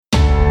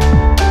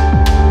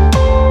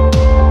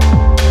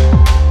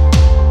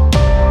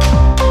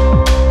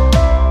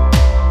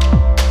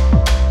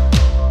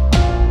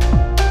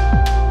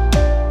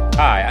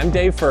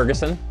Dave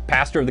Ferguson,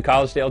 pastor of the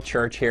Collegedale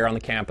Church here on the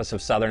campus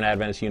of Southern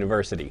Adventist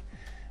University.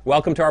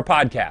 Welcome to our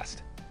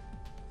podcast.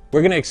 We're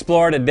going to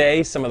explore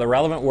today some of the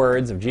relevant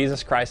words of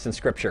Jesus Christ in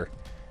Scripture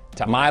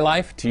to my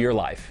life, to your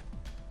life.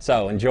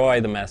 So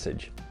enjoy the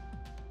message.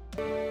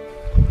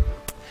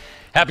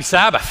 Happy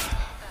Sabbath.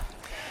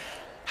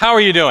 How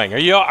are you doing?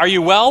 Are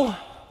you well?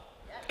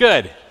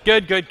 Good.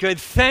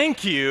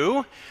 Thank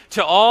you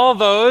to all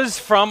those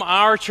from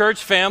our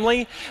church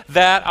family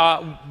that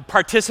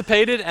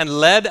participated and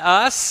led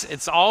us.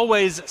 It's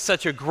always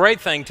such a great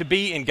thing to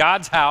be in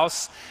God's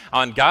house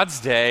on God's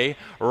day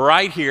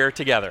right here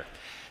together.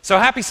 So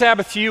happy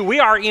Sabbath to you. We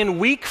are in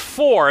week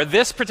 4,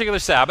 this particular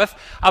Sabbath,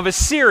 of a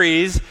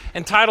series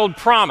entitled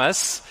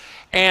Promise.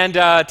 And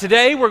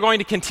today we're going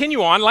to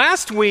continue on.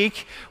 Last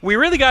week, we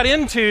really got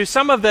into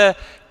some of the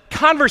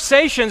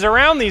conversations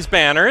around these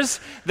banners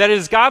that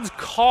is God's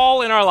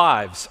call in our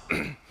lives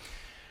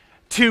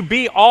to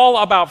be all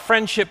about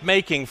friendship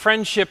making,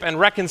 friendship and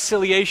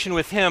reconciliation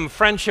with Him,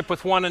 friendship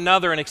with one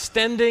another, and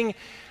extending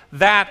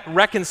that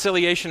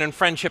reconciliation and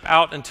friendship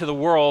out into the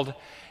world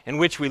in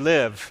which we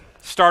live,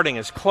 starting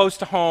as close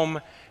to home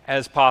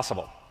as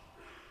possible.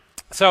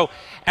 So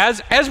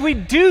as we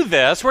do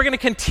this, we're going to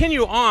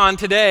continue on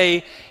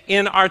today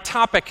in our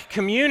topic,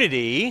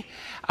 community.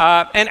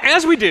 And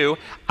as we do,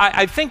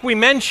 I think we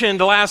mentioned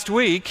last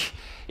week,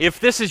 if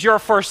this is your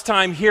first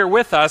time here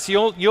with us,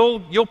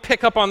 you'll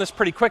pick up on this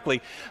pretty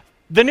quickly.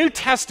 The New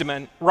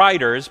Testament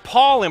writers,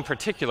 Paul in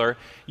particular,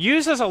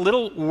 uses a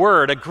little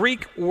word, a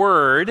Greek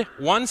word,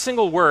 one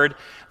single word,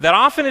 that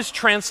often is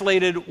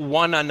translated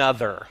one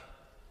another.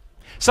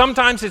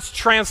 Sometimes it's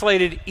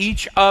translated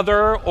each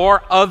other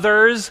or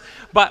others,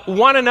 but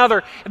one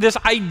another, this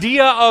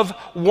idea of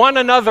one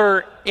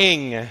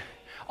another-ing.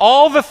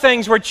 All the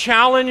things we're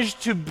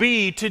challenged to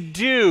be, to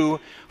do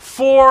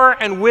for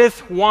and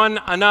with one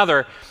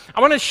another.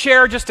 I want to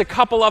share just a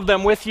couple of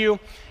them with you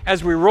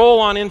as we roll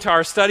on into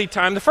our study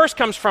time. The first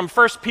comes from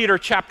 1 Peter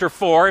chapter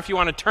 4, if you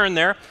want to turn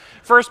there.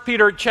 1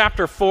 Peter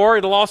chapter 4,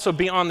 it'll also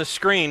be on the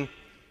screen.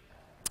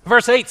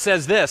 Verse 8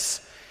 says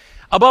this,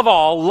 above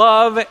all,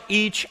 love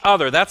each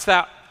other. That's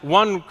that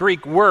one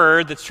Greek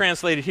word that's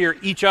translated here,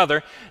 each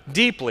other,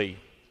 deeply.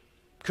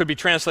 Could be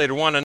translated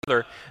one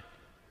another.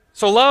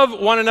 So love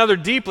one another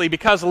deeply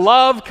because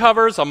love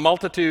covers a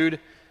multitude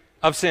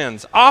of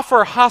sins.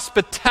 Offer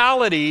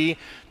hospitality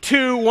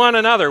to one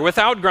another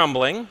without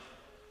grumbling.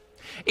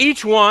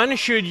 Each one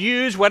should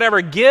use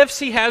whatever gifts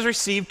he has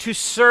received to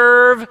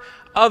serve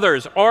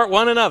others or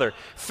one another,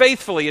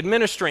 faithfully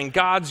administering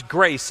God's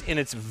grace in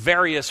its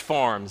various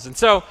forms. And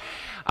so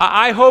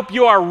I hope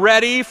you are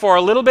ready for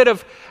a little bit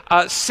of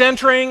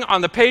centering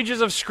on the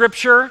pages of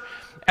Scripture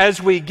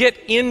as we get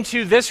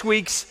into this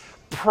week's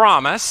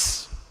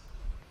promise.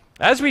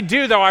 As we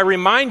do, though, I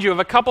remind you of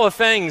a couple of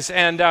things,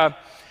 and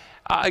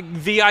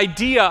the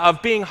idea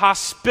of being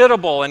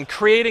hospitable and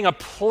creating a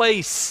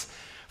place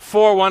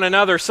for one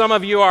another. Some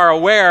of you are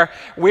aware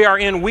we are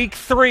in week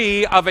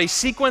 3 of a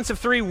sequence of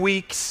 3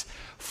 weeks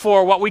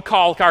for what we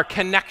call our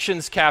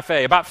Connections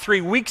Cafe. About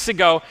 3 weeks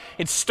ago,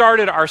 it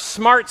started our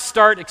Smart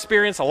Start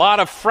experience. A lot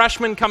of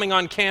freshmen coming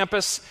on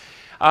campus,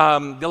 a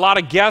lot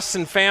of guests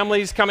and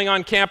families coming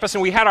on campus,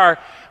 and we had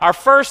our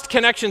first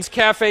Connections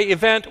Cafe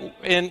event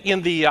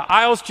in the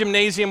Isles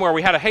Gymnasium where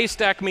we had a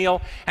haystack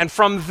meal, and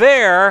from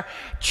there,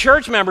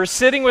 church members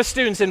sitting with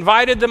students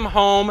invited them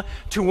home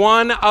to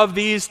one of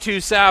these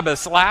 2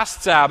 Sabbaths,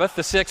 last Sabbath,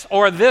 the 6th,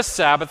 or this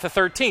Sabbath, the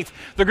 13th.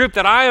 The group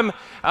that I am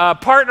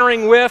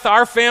partnering with,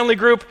 our family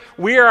group,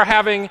 we are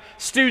having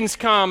students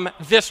come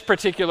this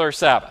particular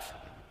Sabbath.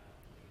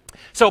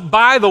 So,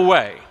 by the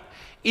way,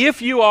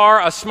 if you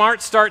are a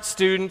Smart Start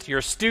student, you're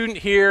a student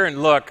here,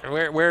 and look,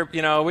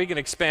 we can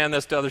expand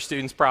this to other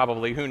students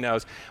probably, who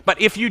knows. But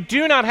if you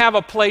do not have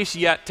a place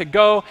yet to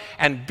go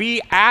and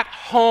be at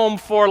home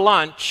for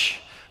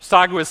lunch, I was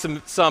talking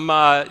with some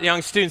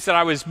young students that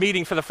I was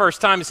meeting for the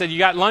first time and said, you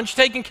got lunch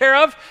taken care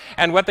of?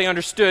 And what they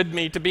understood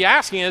me to be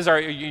asking is, are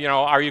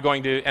you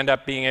going to end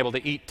up being able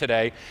to eat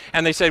today?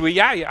 And they said, well,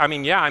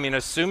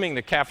 assuming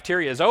the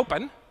cafeteria is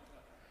open.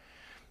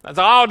 I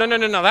thought,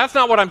 no, that's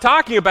not what I'm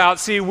talking about.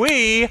 See,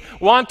 we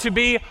want to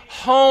be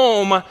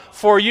home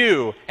for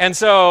you. And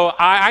so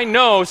I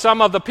know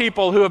some of the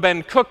people who have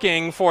been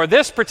cooking for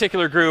this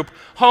particular group,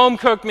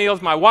 home-cooked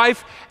meals, my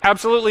wife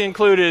absolutely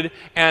included,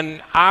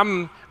 and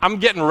I'm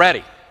getting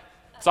ready.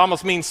 It's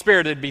almost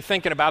mean-spirited to be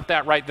thinking about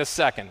that right this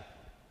second.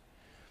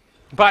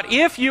 But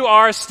if you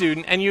are a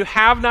student and you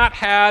have not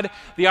had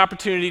the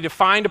opportunity to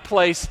find a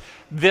place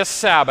this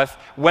Sabbath,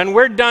 when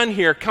we're done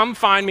here, come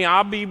find me.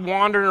 I'll be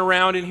wandering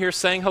around in here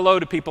saying hello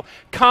to people.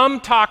 Come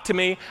talk to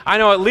me. I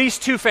know at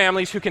least 2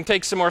 families who can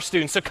take some more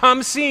students. So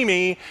come see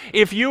me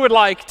if you would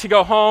like to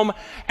go home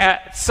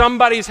at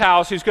somebody's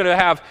house who's going to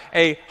have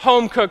a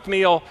home-cooked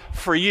meal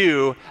for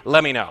you.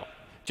 Let me know.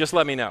 Just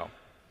let me know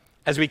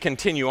as we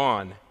continue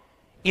on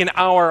in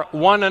our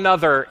one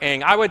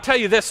another-ing. I would tell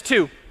you this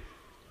too.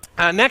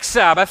 Next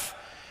Sabbath,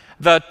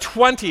 the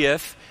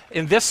 20th,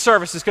 in this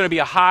service is going to be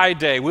a high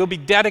day. We'll be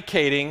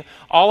dedicating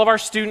all of our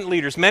student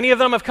leaders. Many of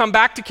them have come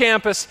back to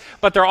campus,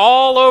 but they're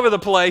all over the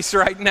place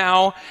right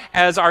now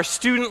as our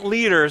student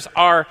leaders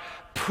are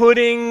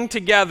putting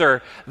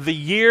together the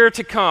year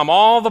to come,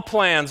 all the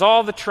plans,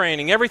 all the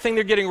training, everything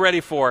they're getting ready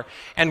for.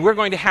 And we're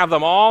going to have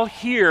them all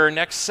here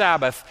next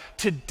Sabbath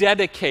to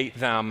dedicate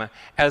them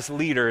as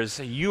leaders.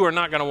 You are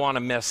not going to want to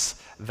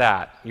miss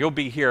that. You'll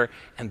be here,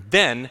 and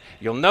then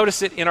you'll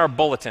notice it in our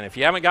bulletin. If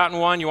you haven't gotten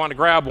one, you want to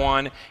grab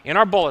one. In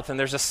our bulletin,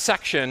 there's a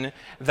section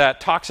that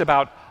talks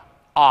about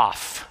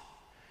OFF.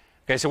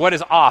 Okay, so what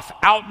is OFF?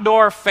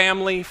 Outdoor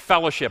Family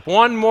Fellowship.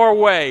 One more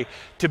way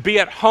to be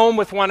at home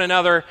with one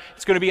another.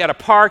 It's going to be at a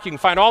park. You can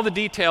find all the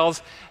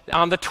details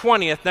on the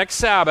 20th, next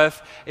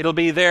Sabbath. It'll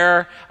be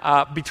there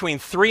between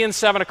 3 and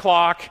 7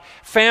 o'clock.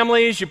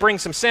 Families, you bring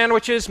some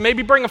sandwiches.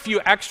 Maybe bring a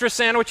few extra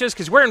sandwiches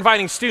because we're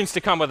inviting students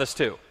to come with us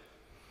too.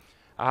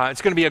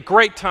 It's going to be a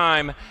great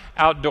time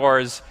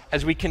outdoors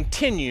as we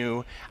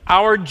continue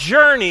our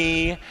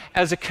journey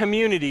as a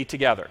community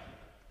together.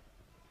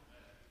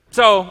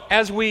 So,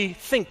 as we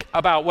think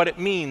about what it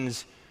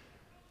means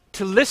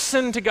to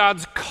listen to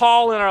God's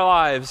call in our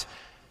lives,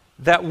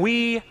 that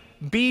we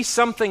be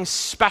something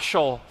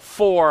special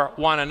for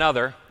one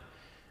another,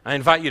 I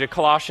invite you to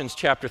Colossians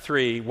chapter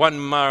 3, one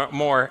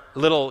more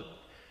little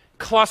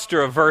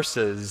cluster of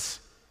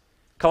verses.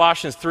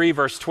 Colossians 3,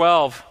 verse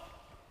 12.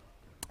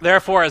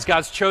 Therefore, as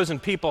God's chosen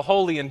people,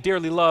 holy and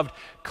dearly loved,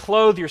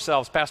 clothe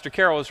yourselves. Pastor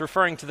Carol was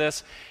referring to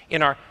this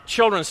in our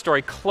children's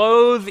story.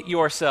 Clothe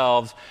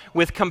yourselves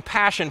with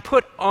compassion.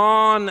 Put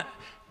on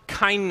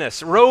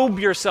kindness. Robe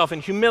yourself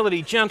in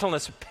humility,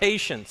 gentleness,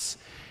 patience,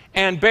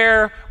 and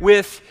bear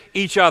with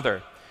each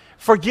other.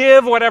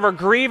 Forgive whatever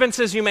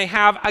grievances you may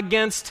have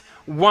against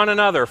one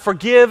another.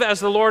 Forgive as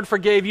the Lord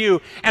forgave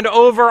you. And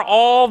over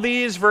all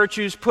these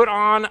virtues, put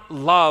on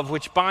love,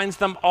 which binds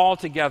them all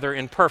together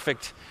in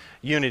perfect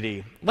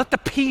unity. Let the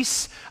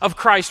peace of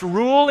Christ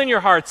rule in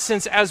your hearts,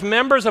 since as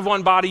members of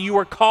one body you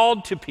are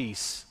called to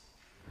peace.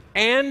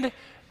 And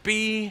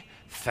be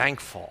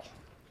thankful.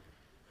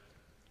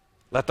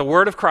 Let the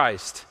word of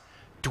Christ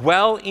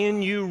dwell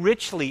in you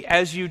richly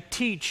as you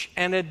teach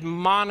and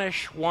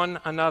admonish one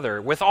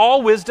another with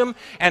all wisdom,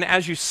 and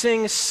as you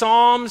sing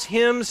psalms,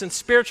 hymns, and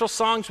spiritual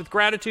songs with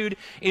gratitude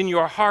in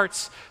your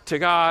hearts to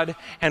God.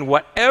 And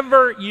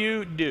whatever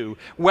you do,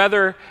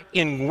 whether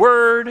in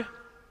word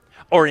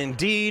or in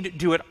deed,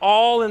 do it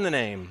all in the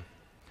name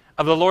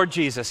of the Lord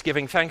Jesus,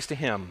 giving thanks to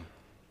him,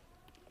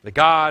 the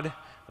God,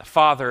 the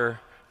Father,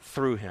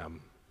 through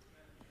him.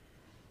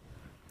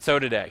 So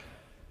today,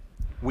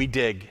 we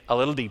dig a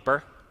little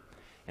deeper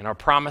in our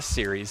Promise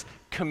series,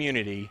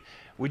 Community.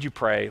 Would you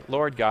pray?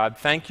 Lord God,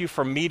 thank you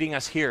for meeting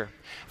us here.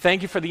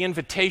 Thank you for the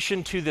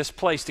invitation to this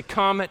place to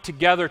come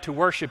together to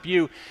worship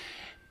you.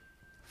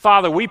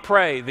 Father, we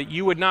pray that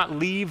you would not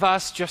leave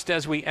us just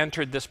as we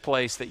entered this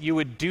place, that you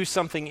would do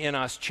something in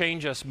us,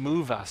 change us,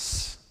 move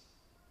us.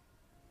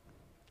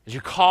 As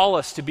you call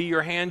us to be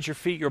your hands, your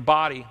feet, your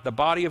body, the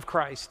body of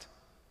Christ.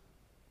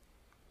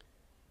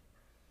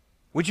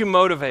 Would you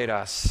motivate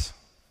us,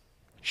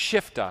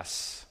 shift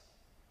us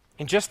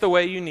in just the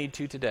way you need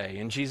to today?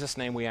 In Jesus'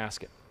 name we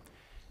ask it.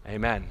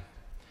 Amen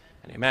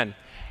and amen.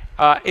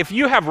 If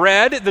you have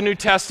read the New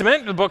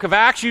Testament, the book of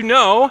Acts, you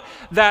know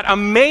that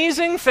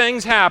amazing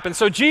things happen.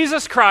 So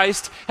Jesus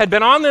Christ had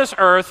been on this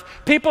earth.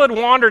 People had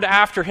wandered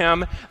after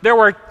him. There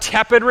were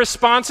tepid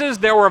responses.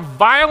 There were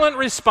violent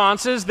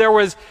responses. There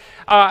was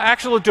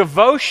actual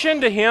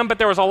devotion to him, but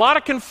there was a lot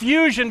of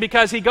confusion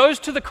because he goes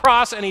to the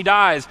cross and he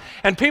dies.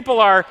 And people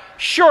are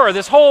sure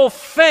this whole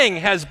thing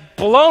has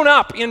blown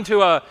up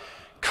into a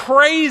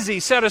crazy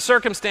set of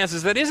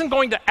circumstances that isn't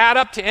going to add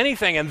up to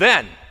anything. And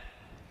then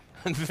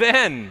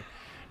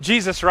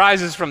Jesus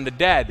rises from the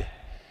dead,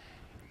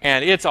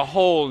 and it's a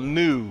whole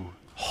new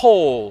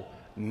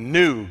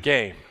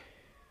game.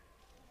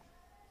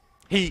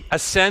 He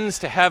ascends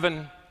to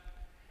heaven,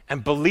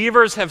 and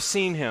believers have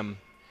seen him,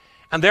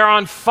 and they're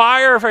on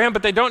fire for him,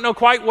 but they don't know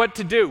quite what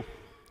to do.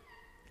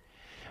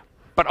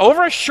 But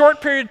over a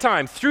short period of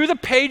time, through the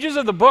pages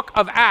of the book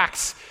of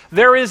Acts,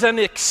 there is an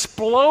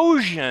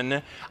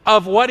explosion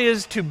of what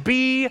is to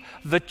be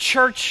the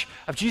church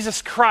of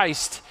Jesus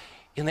Christ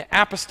in the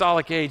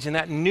apostolic age, in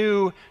that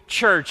new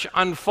church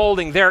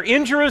unfolding there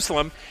in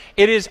Jerusalem.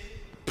 It is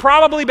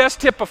probably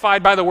best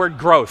typified by the word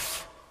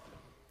growth.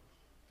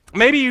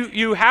 Maybe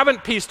you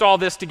haven't pieced all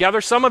this together.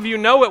 Some of you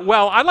know it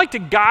well. I'd like to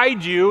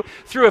guide you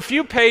through a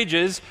few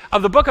pages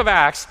of the book of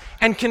Acts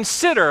and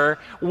consider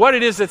what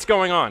it is that's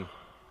going on.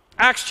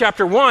 Acts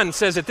chapter 1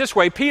 says it this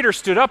way: Peter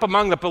stood up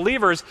among the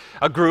believers,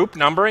 a group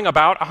numbering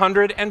about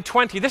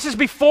 120. This is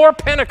before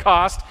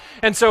Pentecost,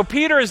 and so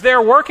Peter is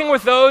there working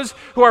with those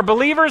who are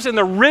believers in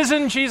the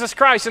risen Jesus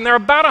Christ, and there are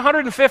about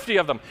 150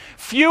 of them.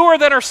 Fewer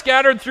than are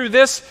scattered through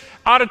this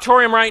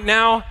auditorium right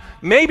now,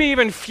 maybe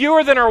even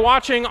fewer than are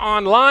watching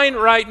online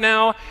right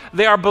now.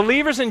 They are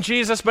believers in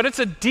Jesus, but it's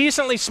a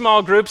decently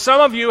small group.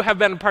 Some of you have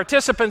been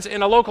participants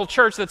in a local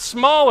church that's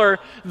smaller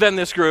than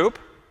this group,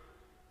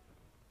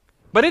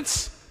 but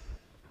it's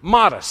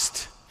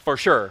modest, for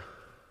sure.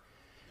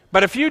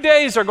 But a few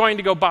days are going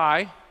to go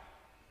by,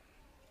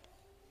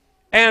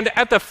 and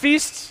at the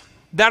feasts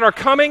that are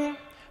coming,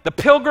 the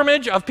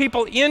pilgrimage of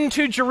people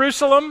into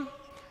Jerusalem,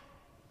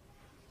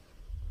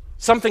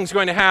 something's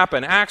going to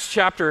happen. Acts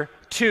chapter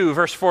 2,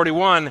 verse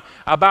 41,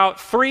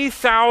 about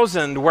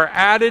 3,000 were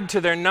added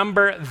to their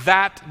number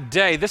that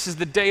day. This is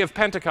the day of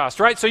Pentecost,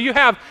 right? So you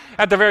have,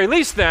 at the very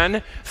least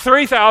then,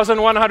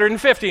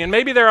 3,150, and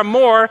maybe there are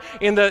more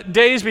in the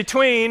days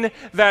between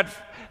that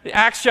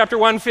Acts chapter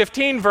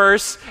 1:15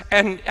 verse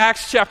and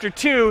Acts chapter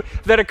 2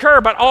 that occur,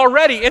 but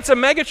already it's a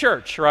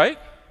megachurch, right?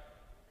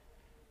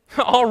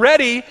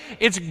 Already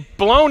it's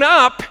blown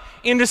up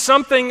into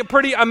something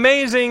pretty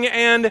amazing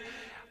and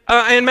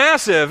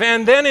massive.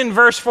 And then in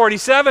verse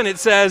 47 it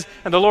says,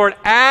 and the Lord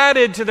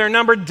added to their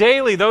number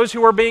daily those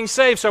who were being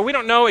saved. So we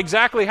don't know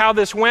exactly how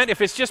this went.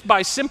 If it's just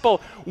by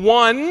simple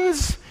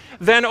ones,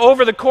 then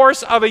over the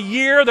course of a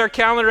year, their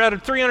calendar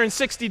added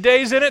 360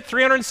 days in it,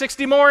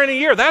 360 more in a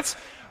year. That's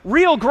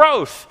real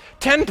growth.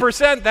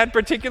 10% that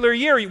particular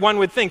year, one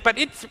would think. But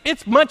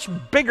it's much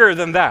bigger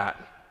than that.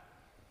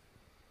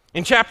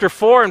 In chapter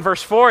 4 and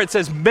verse 4, it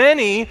says,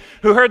 many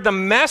who heard the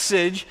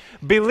message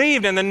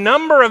believed, and the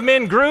number of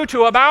men grew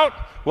to about,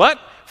 what?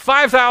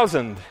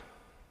 5,000.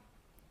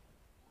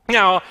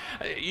 Now,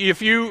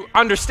 if you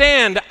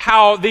understand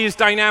how these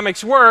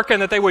dynamics work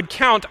and that they would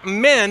count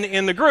men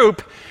in the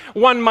group,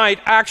 one might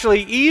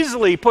actually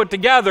easily put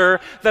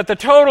together that the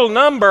total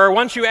number,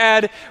 once you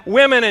add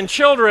women and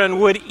children,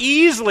 would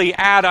easily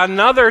add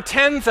another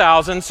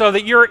 10,000, so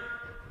that you're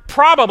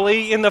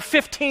probably in the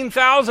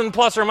 15,000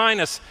 plus or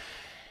minus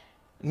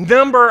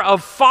number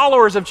of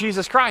followers of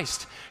Jesus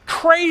Christ.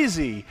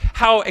 Crazy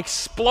how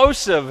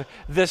explosive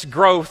this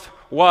growth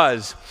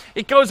was.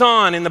 It goes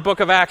on in the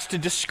book of Acts to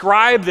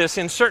describe this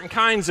in certain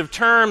kinds of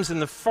terms. In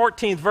the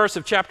 14th verse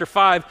of chapter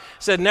 5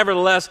 said,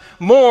 nevertheless,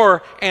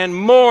 more and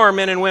more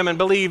men and women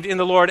believed in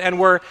the Lord and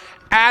were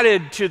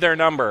added to their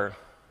number.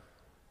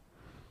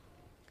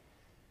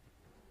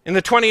 In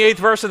the 28th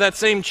verse of that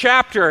same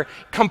chapter,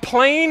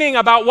 complaining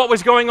about what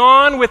was going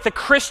on with the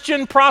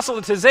Christian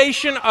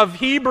proselytization of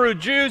Hebrew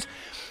Jews,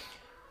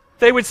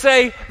 they would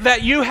say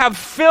that you have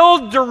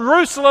filled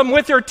Jerusalem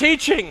with your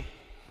teaching.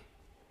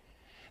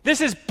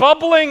 This is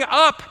bubbling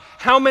up.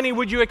 How many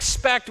would you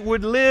expect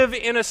would live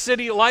in a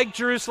city like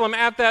Jerusalem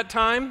at that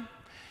time?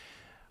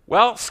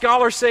 Well,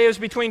 scholars say it was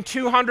between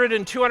 200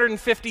 and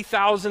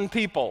 250,000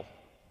 people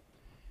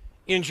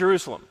in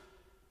Jerusalem.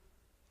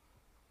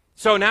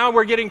 So now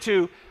we're getting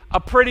to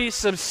a pretty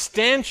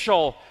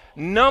substantial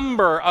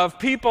number of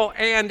people,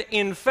 and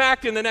in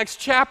fact, in the next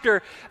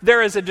chapter,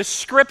 there is a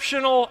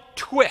descriptional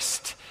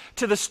twist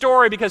to the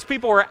story because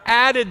people were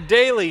added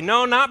daily.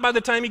 No, not by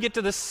the time you get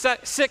to the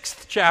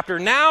 6th chapter.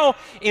 Now,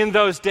 in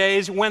those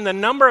days, when the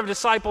number of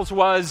disciples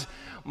was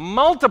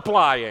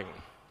multiplying.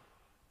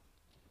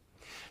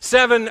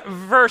 7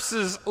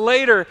 verses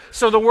later,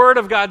 so the word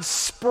of God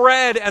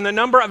spread, and the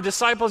number of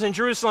disciples in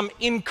Jerusalem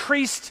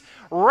increased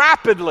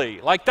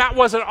rapidly, like that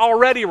wasn't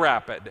already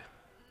rapid.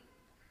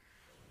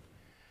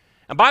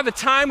 And by the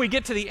time we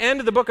get to the end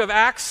of the book of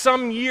Acts,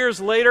 some years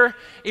later,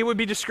 it would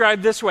be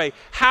described this way: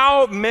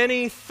 how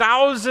many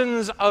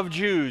thousands of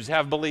Jews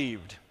have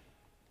believed?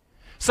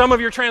 Some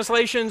of your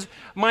translations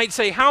might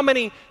say, how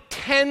many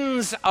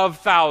tens of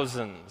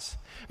thousands?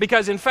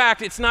 Because in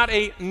fact, it's not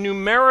a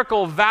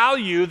numerical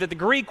value. That the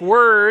Greek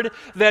word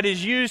that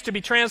is used to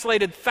be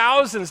translated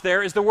thousands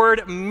there is the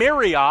word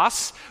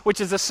myrios, which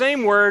is the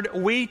same word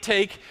we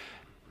take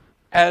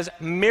as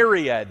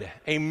myriad,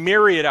 a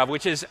myriad of,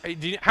 which is,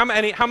 how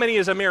many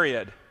is a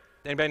myriad?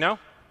 Anybody know?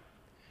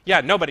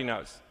 Yeah, nobody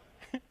knows.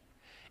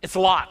 It's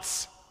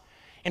lots.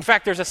 In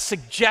fact, there's a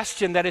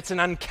suggestion that it's an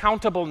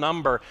uncountable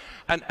number,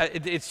 and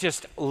it's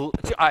just,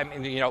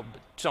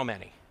 so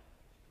many.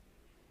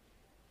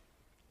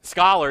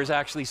 Scholars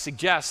actually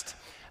suggest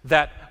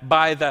that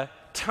by the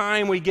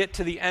time we get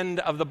to the end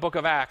of the book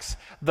of Acts,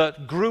 the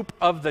group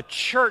of the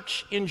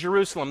church in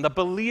Jerusalem, the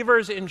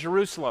believers in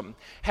Jerusalem,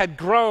 had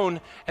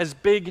grown as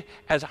big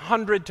as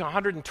 100 to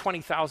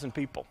 120,000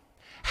 people.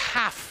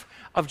 Half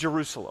of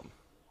Jerusalem.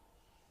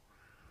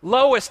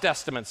 Lowest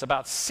estimates,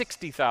 about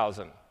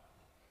 60,000,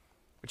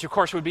 which of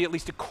course would be at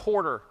least a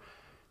quarter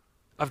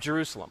of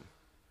Jerusalem.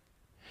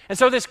 And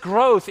so this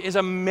growth is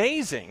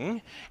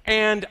amazing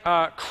and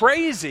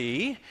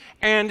crazy,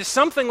 and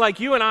something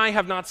like you and I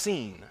have not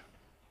seen.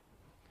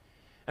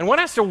 And one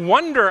has to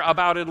wonder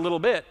about it a little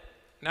bit.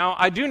 Now,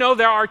 I do know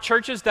there are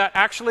churches that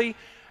actually,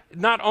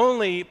 not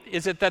only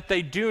is it that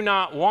they do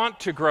not want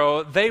to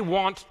grow, they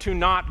want to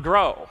not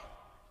grow.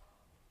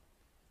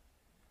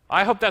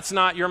 I hope that's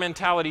not your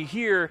mentality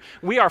here.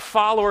 We are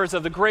followers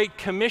of the great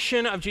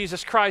commission of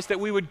Jesus Christ, that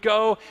we would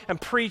go and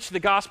preach the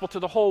gospel to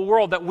the whole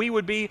world, that we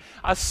would be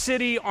a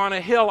city on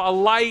a hill, a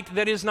light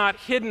that is not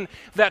hidden,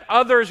 that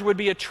others would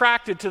be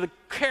attracted to the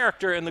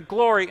character and the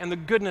glory and the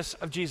goodness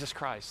of Jesus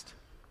Christ.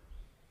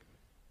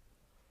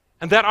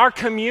 And that our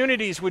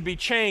communities would be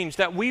changed,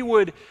 that we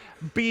would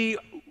be,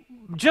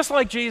 just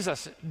like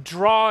Jesus,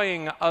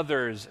 drawing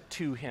others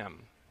to him.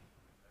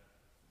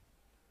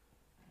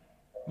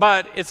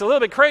 But it's a little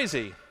bit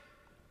crazy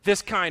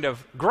this kind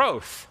of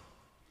growth.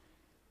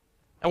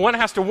 And one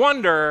has to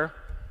wonder,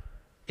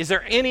 is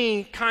there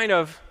any kind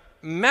of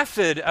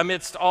method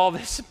amidst all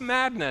this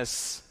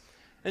madness?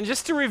 And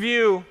just to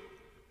review,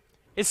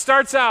 it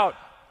starts out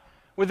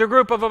with a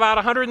group of about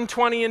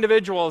 120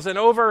 individuals, and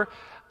over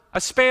a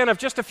span of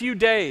just a few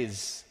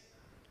days,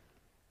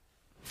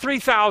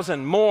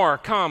 3,000 more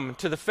come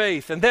to the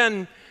faith. And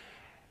then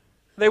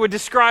they would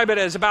describe it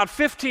as about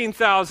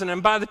 15,000,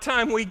 and by the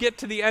time we get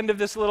to the end of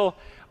this little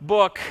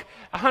book,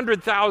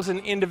 100,000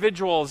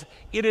 individuals.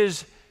 It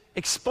is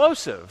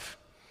explosive.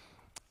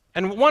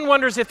 And one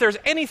wonders if there's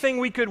anything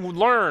we could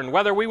learn,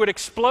 whether we would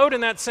explode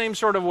in that same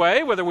sort of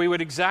way, whether we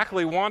would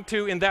exactly want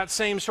to in that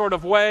same sort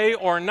of way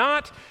or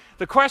not.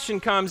 The question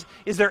comes,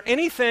 is there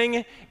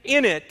anything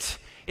in it?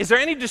 Is there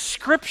any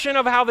description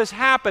of how this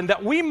happened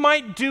that we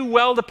might do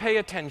well to pay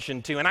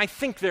attention to? And I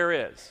think there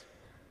is.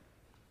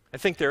 I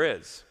think there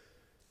is.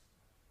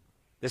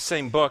 This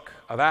same book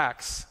of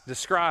Acts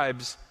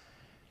describes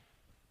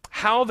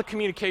how the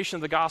communication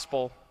of the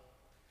gospel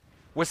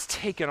was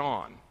taken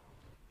on.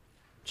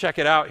 Check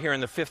it out here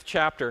in the 5th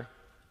chapter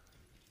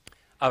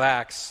of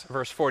Acts,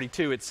 verse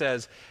 42. It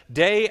says,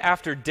 "Day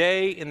after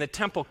day in the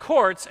temple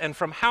courts and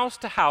from house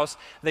to house,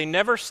 they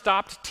never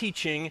stopped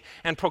teaching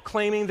and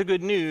proclaiming the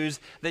good news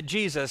that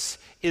Jesus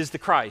is the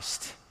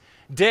Christ."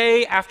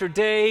 Day after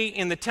day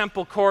in the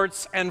temple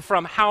courts and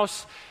from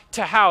house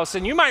to house.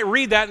 And you might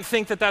read that and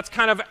think that that's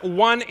kind of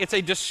one, it's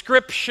a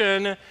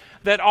description,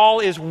 that all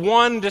is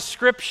one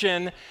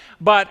description,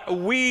 but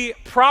we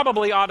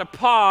probably ought to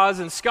pause,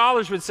 and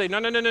scholars would say,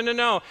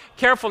 no,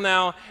 careful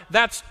now,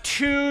 that's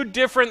two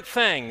different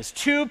things,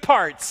 two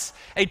parts,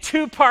 a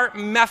two-part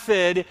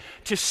method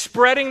to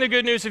spreading the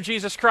good news of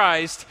Jesus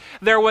Christ.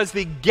 There was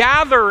the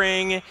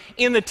gathering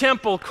in the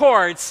temple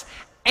courts,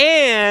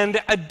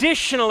 and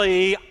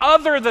additionally,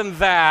 other than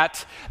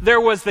that, there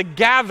was the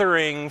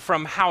gathering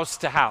from house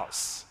to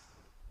house.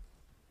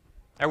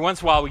 Every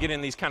once in a while we get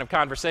in these kind of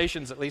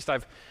conversations, at least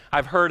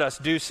I've heard us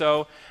do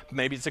so.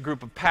 Maybe it's a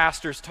group of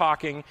pastors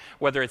talking,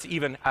 whether it's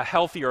even a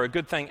healthy or a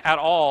good thing at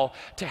all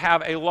to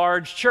have a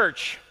large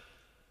church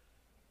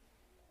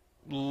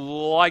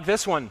like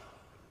this one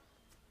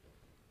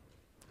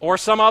or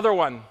some other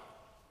one.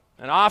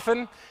 And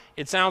often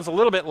it sounds a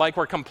little bit like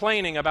we're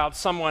complaining about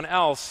someone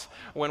else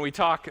when we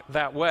talk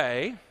that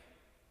way.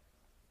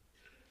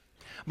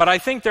 But I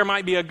think there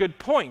might be a good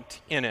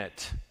point in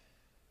it.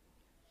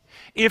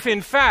 If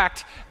in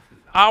fact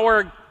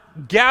our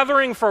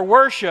gathering for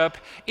worship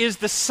is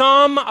the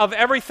sum of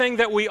everything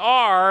that we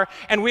are,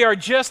 and we are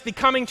just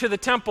coming to the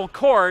temple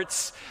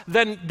courts,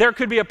 then there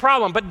could be a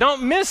problem. But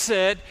don't miss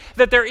it,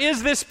 that there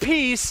is this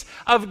piece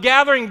of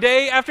gathering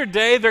day after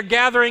day. They're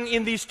gathering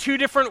in these two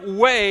different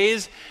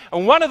ways,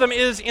 and one of them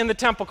is in the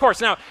temple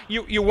courts. Now,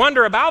 you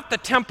wonder about the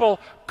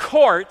temple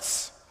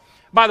courts.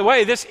 By the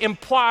way, this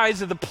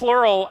implies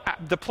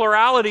the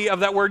plurality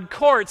of that word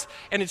courts,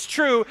 and it's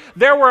true.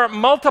 There were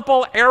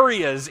multiple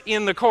areas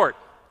in the court.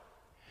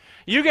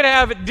 You could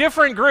have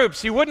different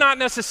groups. You would not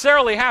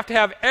necessarily have to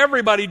have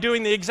everybody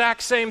doing the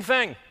exact same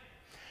thing.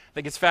 I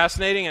think it's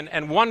fascinating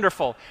and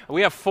wonderful.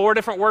 We have 4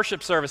 different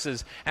worship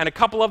services, and a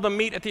couple of them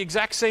meet at the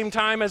exact same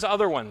time as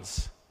other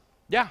ones.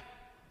 Yeah,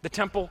 the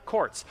temple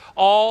courts,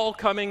 all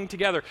coming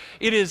together.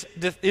 It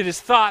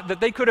is thought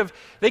that they could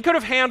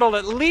have handled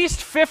at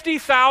least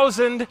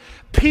 50,000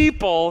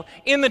 people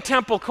in the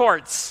temple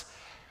courts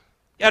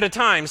at a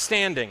time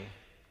standing.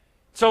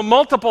 So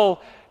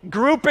multiple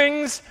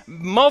groupings,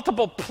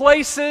 multiple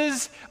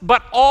places,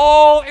 but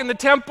all in the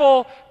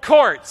temple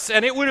courts.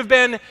 And it would have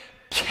been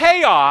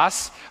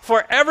chaos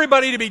for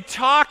everybody to be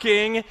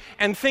talking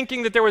and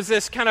thinking that there was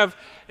this kind of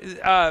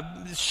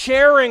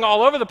sharing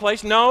all over the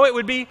place. No, it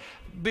would be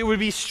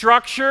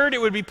structured,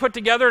 it would be put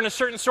together in a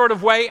certain sort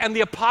of way, and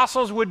the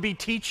apostles would be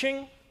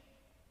teaching.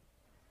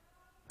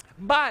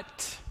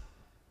 But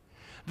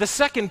the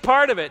second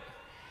part of it,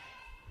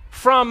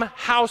 from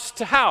house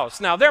to house.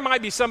 Now, there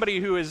might be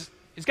somebody who has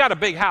got a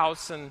big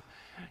house, and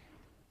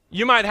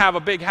you might have a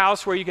big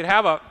house where you could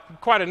have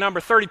quite a number,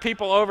 30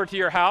 people over to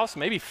your house,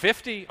 maybe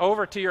 50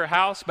 over to your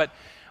house, but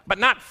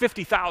not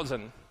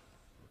 50,000,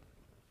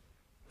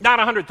 not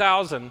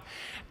 100,000.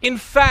 In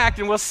fact,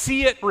 and we'll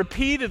see it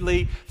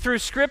repeatedly through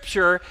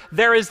Scripture,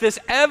 there is this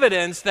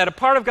evidence that a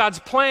part of God's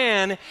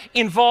plan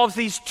involves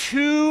these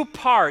two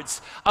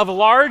parts of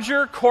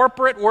larger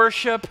corporate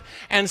worship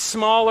and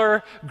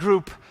smaller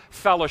group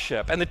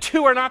fellowship. And the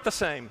two are not the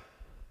same.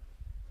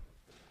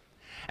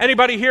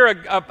 Anybody here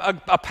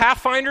a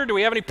Pathfinder? Do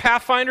we have any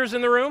Pathfinders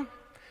in the room?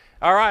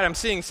 All right, I'm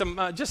seeing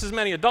some just as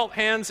many adult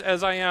hands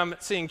as I am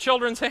seeing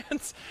children's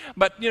hands.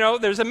 But,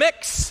 there's a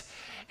mix.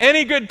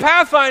 Any good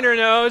Pathfinder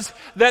knows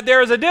that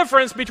there is a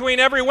difference between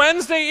every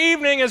Wednesday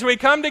evening as we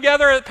come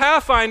together at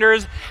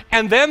Pathfinders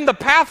and then the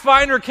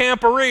Pathfinder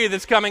Camporee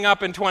that's coming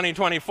up in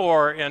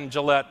 2024 in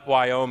Gillette,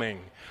 Wyoming.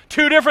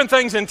 Two different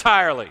things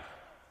entirely.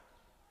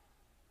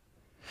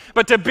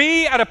 But to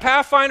be at a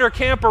Pathfinder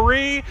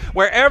camporee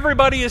where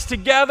everybody is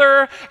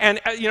together and,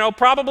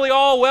 probably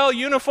all well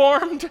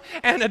uniformed,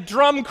 and a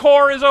drum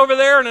corps is over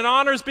there and an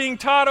honors being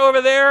taught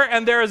over there,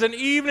 and there is an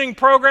evening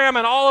program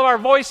and all of our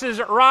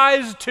voices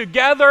rise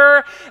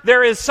together,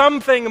 there is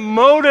something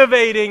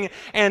motivating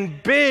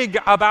and big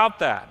about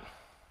that.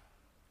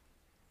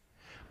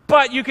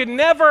 But you can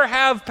never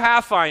have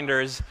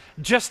Pathfinders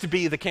just to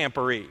be the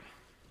camporee.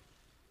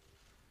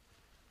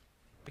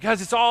 Because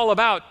it's all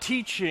about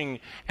teaching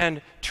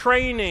and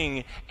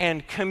training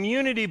and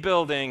community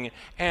building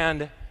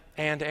and.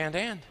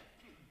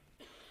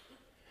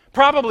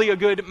 Probably a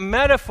good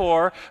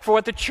metaphor for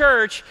what the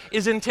church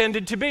is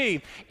intended to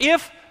be.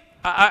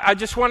 I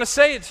just want to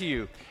say it to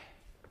you,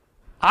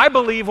 I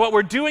believe what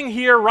we're doing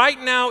here right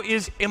now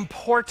is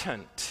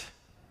important.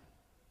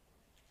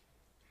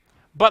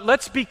 But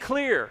let's be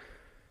clear.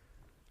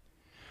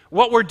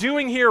 What we're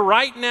doing here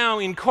right now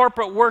in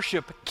corporate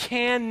worship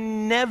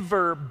can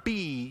never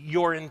be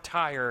your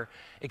entire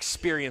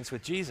experience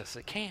with Jesus.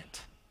 It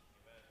can't.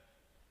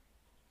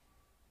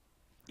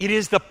 It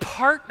is the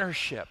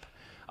partnership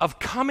of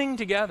coming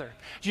together.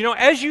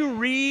 As you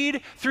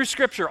read through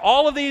Scripture,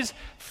 all of these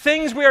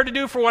things we are to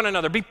do for one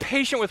another, be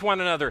patient with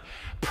one another,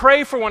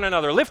 pray for one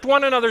another, lift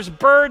one another's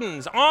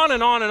burdens, on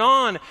and on and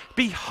on,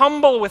 be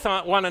humble with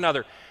one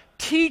another,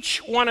 teach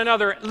one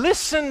another,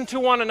 listen to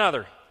one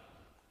another.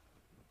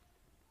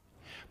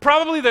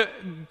 Probably the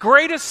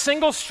greatest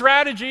single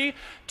strategy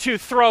to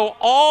throw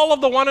all of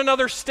the one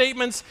another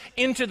statements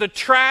into the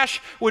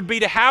trash would be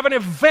to have an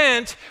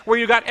event where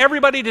you got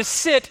everybody to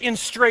sit in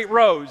straight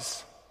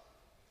rows.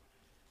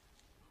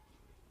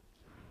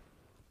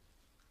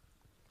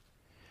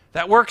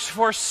 That works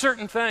for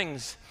certain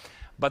things,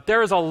 but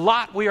there is a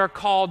lot we are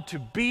called to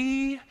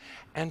be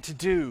and to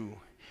do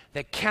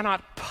that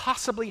cannot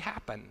possibly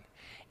happen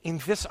in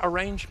this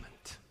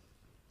arrangement.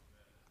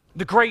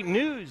 The great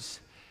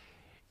news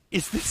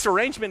is this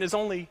arrangement is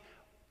only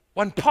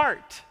one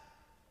part.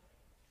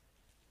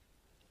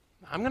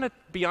 I'm going to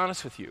be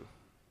honest with you,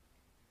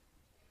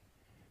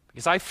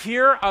 because I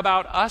fear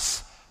about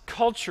us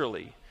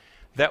culturally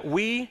that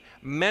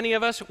many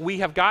of us, we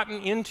have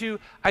gotten into,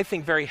 I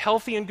think, very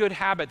healthy and good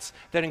habits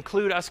that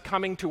include us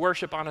coming to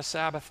worship on a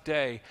Sabbath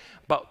day,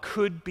 but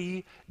could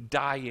be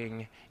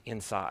dying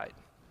inside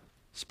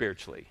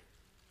spiritually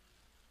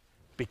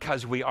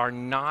because we are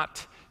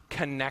not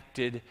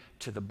connected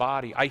to the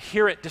body. I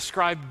hear it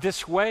described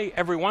this way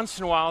every once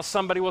in a while.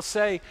 Somebody will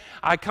say,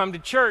 I come to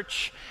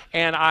church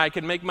and I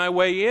can make my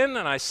way in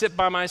and I sit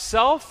by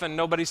myself and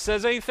nobody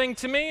says anything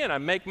to me, and I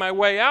make my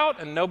way out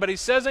and nobody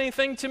says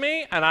anything to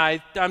me, and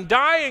I'm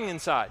dying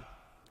inside.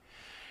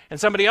 And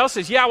somebody else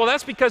says, yeah, well,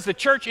 that's because the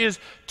church is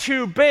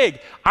too big.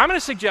 I'm going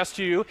to suggest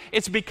to you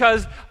it's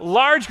because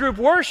large group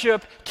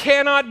worship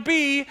cannot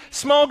be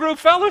small group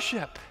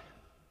fellowship.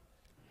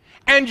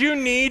 And you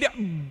need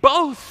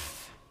both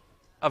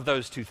of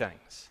those two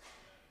things.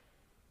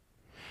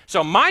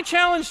 So my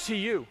challenge to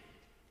you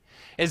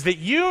is that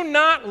you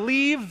not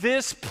leave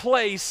this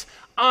place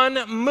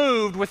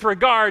unmoved with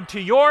regard to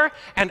your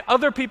and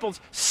other people's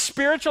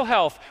spiritual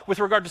health with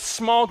regard to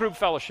small group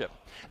fellowship.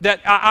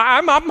 That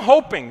I'm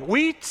hoping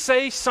we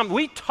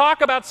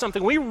talk about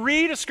something, we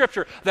read a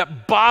scripture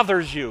that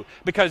bothers you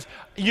because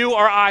you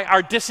or I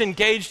are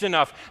disengaged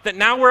enough that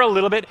now we're a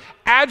little bit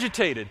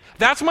agitated.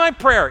 That's my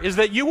prayer, is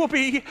that you will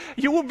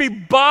be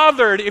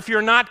bothered if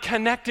you're not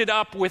connected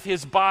up with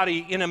his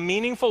body in a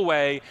meaningful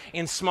way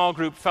in small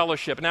group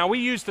fellowship. Now, we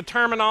use the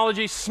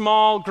terminology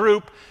small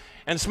group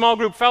and small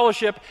group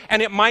fellowship,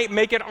 and it might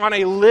make it on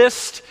a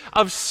list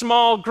of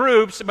small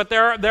groups, but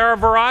there are a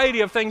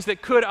variety of things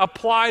that could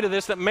apply to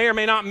this that may or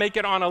may not make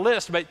it on a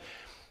list. But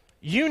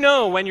you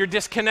know when you're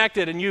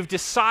disconnected and you've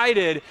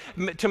decided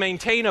to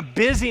maintain a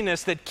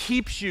busyness that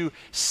keeps you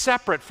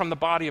separate from the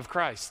body of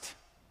Christ.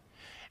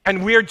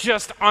 And we're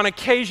just, on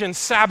occasion,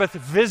 Sabbath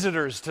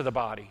visitors to the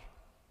body.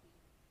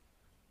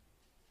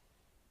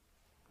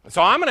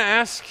 So I'm going to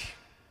ask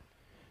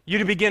you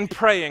to begin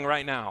praying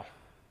right now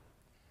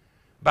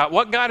about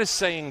what God is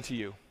saying to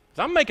you.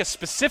 So I'm going to make a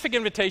specific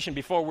invitation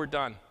before we're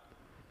done.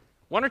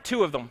 One or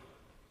two of them.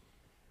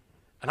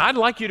 And I'd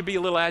like you to be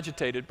a little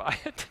agitated by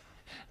it,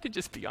 to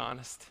just be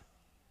honest.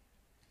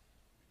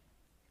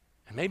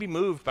 And maybe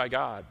moved by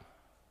God.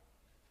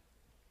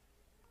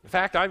 In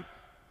fact, I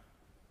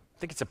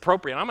think it's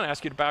appropriate. I'm going to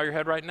ask you to bow your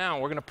head right now.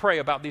 We're going to pray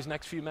about these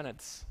next few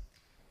minutes.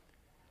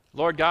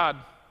 Lord God,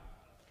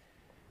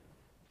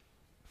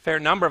 a fair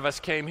number of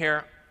us came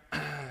here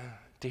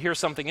to hear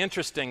something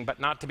interesting, but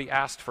not to be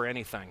asked for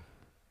anything.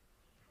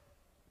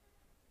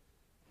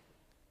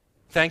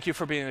 Thank you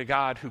for being a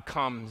God who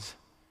comes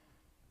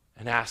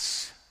and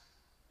asks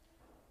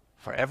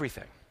for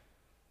everything.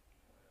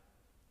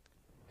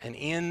 And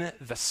in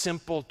the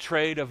simple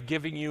trade of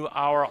giving you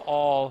our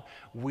all,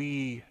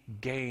 we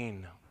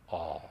gain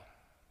all.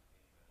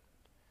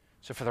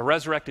 So for the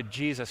resurrected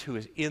Jesus who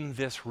is in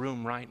this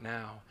room right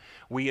now,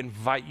 we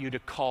invite you to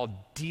call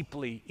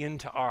deeply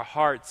into our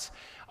hearts,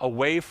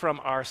 away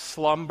from our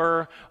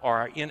slumber or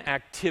our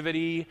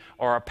inactivity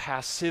or our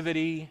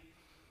passivity,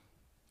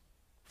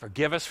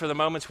 Forgive us for the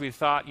moments we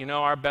thought,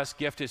 our best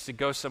gift is to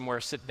go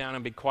somewhere, sit down,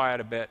 and be quiet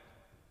a bit.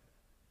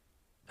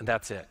 And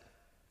that's it.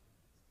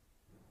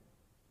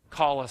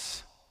 Call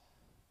us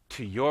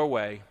to your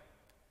way,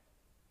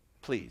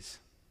 please,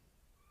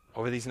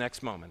 over these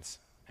next moments.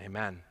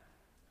 Amen.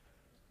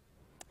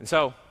 And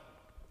so,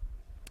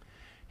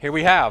 here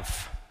we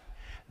have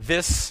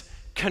this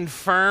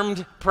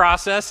confirmed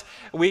process.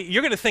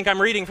 You're going to think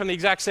I'm reading from the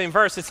exact same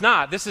verse. It's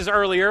not. This is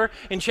earlier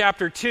in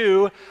chapter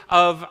 2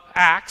 of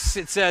Acts.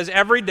 It says,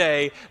 every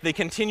day they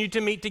continued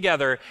to meet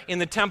together in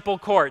the temple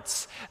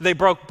courts. They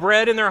broke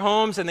bread in their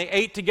homes and they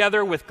ate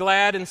together with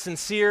glad and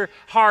sincere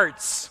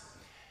hearts.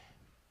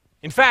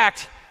 In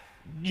fact,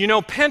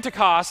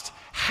 Pentecost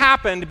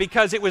happened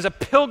because it was a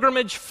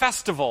pilgrimage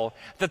festival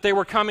that they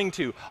were coming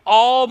to.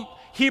 All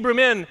Hebrew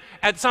men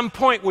at some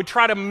point would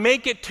try to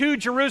make it to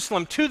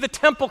Jerusalem, to the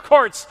temple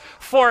courts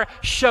for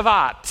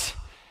Shavuot.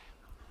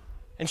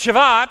 And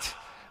Shavuot,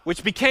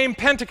 which became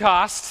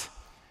Pentecost,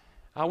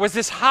 was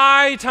this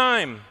high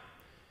time.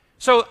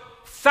 So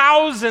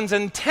thousands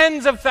and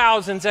tens of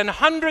thousands and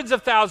hundreds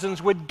of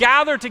thousands would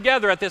gather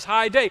together at this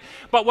high day.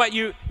 But what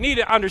you need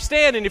to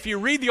understand, and if you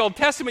read the Old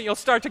Testament, you'll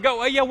start to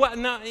go,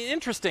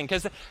 interesting,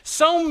 because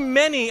so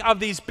many of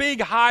these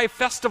big high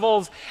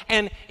festivals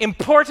and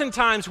important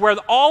times where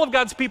all of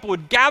God's people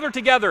would gather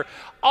together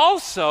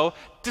also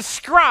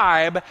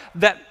describe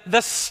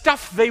the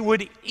stuff they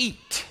would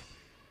eat.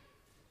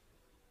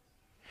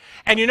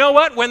 And you know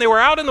what? When they were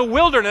out in the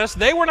wilderness,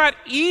 they were not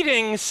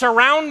eating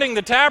surrounding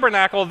the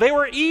tabernacle. They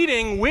were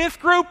eating with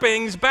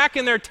groupings back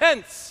in their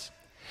tents.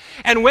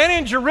 And when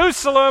in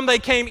Jerusalem they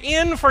came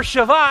in for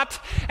Shavuot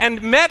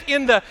and met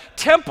in the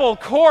temple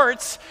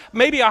courts,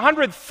 maybe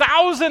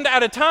 100,000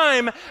 at a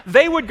time,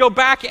 they would go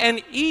back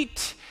and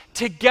eat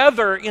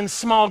together in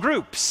small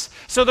groups.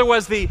 So there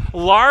was the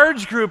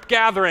large group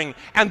gathering,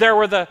 and there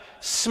were the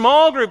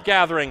small group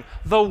gathering,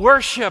 the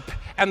worship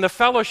and the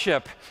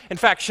fellowship. In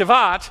fact,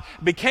 Shavuot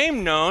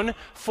became known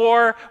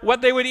for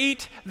what they would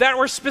eat that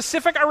were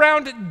specific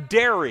around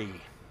dairy.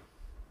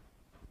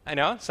 I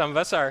know some of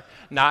us are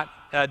not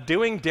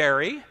doing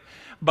dairy,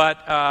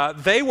 but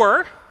they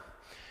were.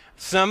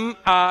 Some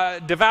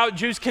devout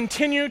Jews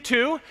continue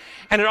to,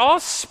 and it all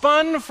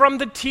spun from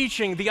the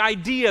teaching, the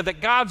idea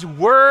that God's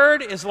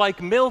word is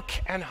like milk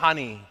and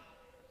honey.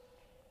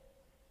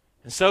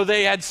 And so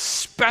they had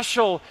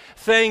special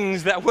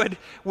things that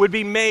would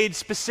be made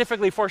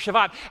specifically for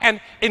Shavuot.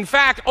 And in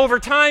fact, over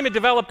time it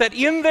developed that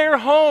in their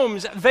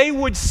homes they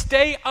would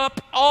stay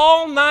up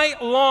all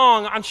night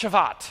long on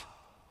Shavuot.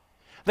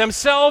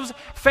 Themselves,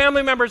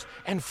 family members,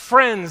 and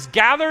friends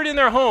gathered in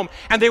their home,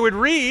 and they would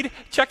read,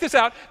 check this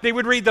out, they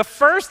would read the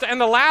first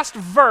and the last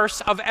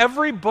verse of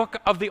every book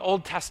of the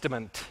Old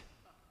Testament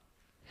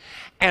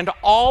and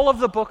all of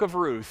the book of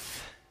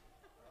Ruth,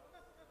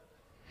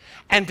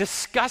 and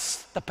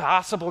discuss the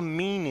possible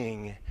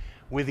meaning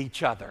with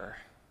each other.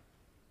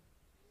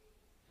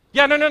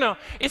 Yeah, no.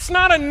 It's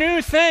not a new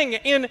thing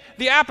in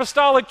the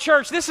apostolic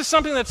church. This is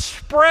something that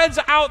spreads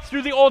out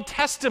through the Old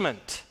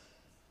Testament.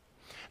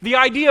 The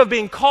idea of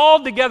being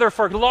called together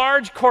for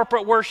large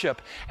corporate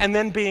worship and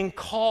then being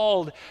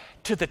called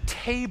to the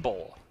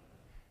table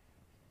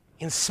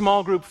in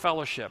small group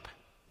fellowship,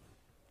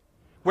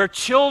 where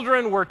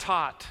children were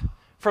taught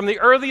from the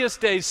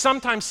earliest days,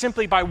 sometimes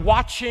simply by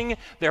watching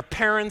their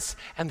parents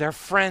and their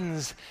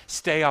friends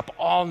stay up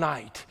all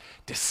night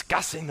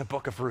discussing the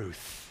book of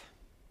Ruth.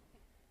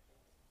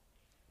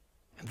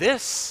 And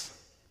this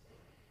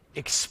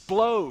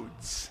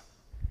explodes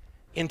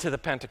into the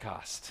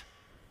Pentecost.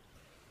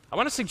 I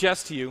want to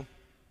suggest to you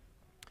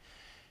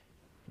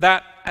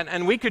that,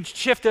 and we could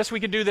shift this, we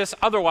could do this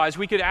otherwise.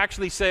 We could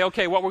actually say,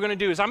 okay, what we're going to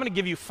do is I'm going to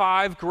give you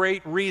 5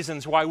 great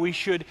reasons why we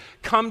should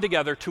come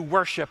together to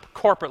worship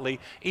corporately,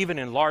 even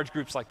in large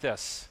groups like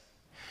this.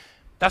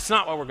 That's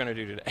not what we're going to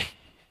do today.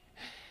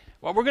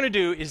 What we're going to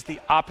do is the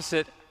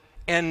opposite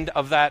end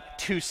of that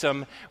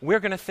twosome.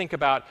 We're going to think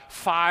about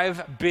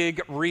 5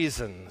 big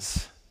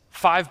reasons.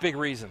 5 big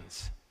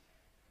reasons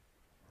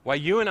why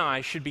you and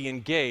I should be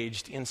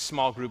engaged in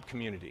small group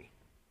community.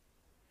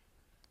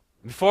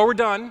 Before we're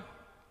done,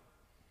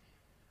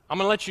 I'm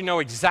going to let you know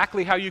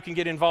exactly how you can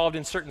get involved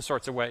in certain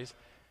sorts of ways.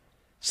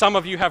 Some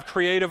of you have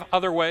creative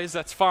other ways,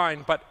 that's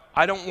fine, but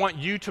I don't want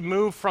you to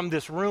move from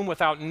this room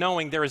without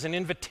knowing there is an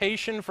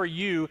invitation for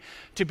you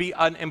to be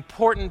an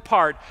important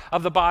part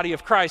of the body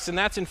of Christ. And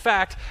that's, in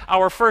fact,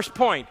 our first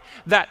point,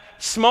 that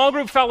small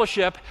group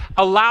fellowship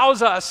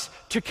allows us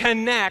to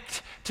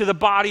connect to the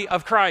body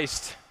of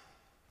Christ.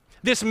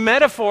 This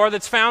metaphor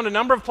that's found a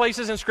number of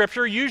places in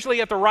Scripture,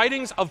 usually at the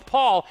writings of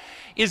Paul,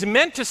 is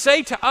meant to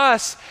say to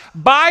us,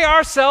 by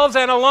ourselves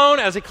and alone,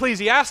 as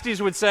Ecclesiastes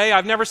would say,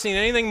 I've never seen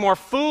anything more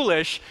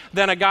foolish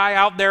than a guy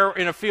out there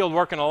in a field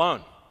working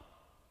alone.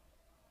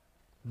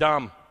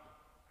 Dumb.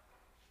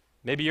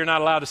 Maybe you're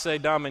not allowed to say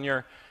dumb in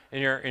your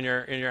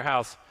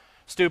house.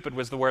 Stupid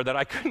was the word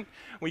that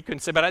we couldn't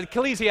say. But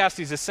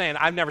Ecclesiastes is saying,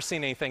 I've never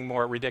seen anything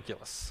more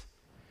ridiculous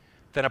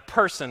than a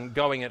person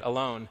going it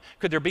alone.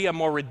 Could there be a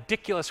more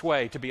ridiculous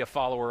way to be a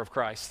follower of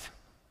Christ?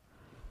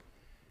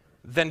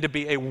 than to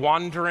be a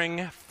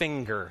wandering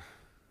finger,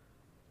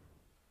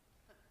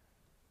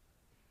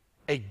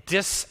 a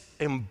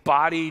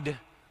disembodied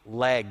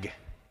leg,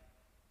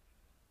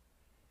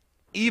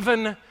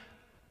 even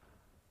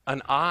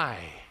an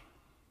eye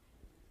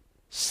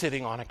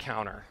sitting on a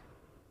counter.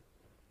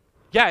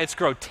 Yeah, it's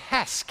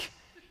grotesque,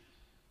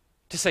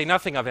 to say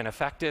nothing of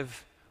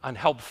ineffective,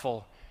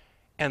 unhelpful,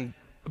 and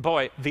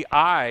boy, the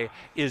eye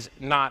is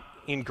not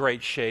in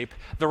great shape.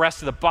 The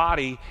rest of the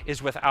body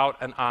is without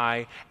an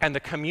eye, and the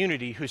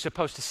community who's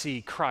supposed to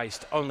see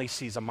Christ only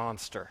sees a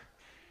monster.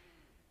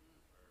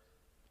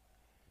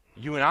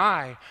 You and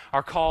I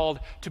are called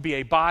to be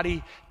a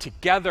body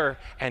together,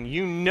 and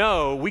you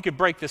know we could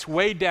break this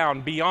way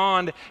down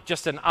beyond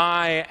just an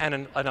eye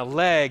and a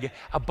leg.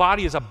 A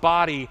body is a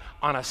body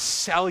on a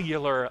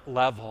cellular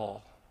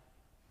level.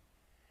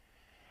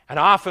 And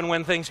often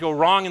when things go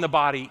wrong in the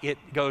body, it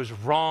goes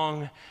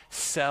wrong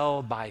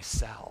cell by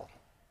cell.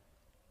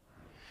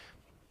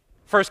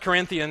 1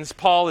 Corinthians,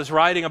 Paul is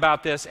writing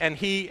about this, and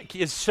he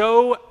is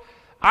so,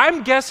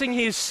 I'm guessing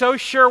he's so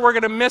sure we're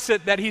going to miss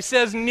it that he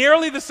says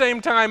nearly the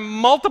same time,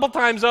 multiple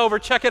times over,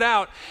 check it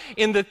out,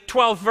 in the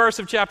 12th verse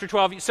of chapter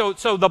 12.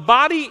 So the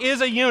body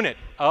is a unit.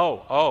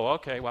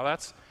 Okay, well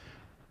that's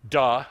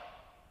duh.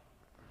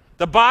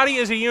 The body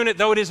is a unit,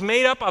 though it is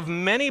made up of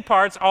many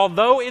parts.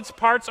 Although its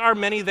parts are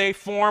many, they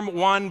form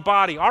one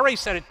body. Already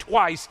said it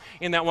twice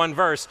in that one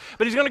verse.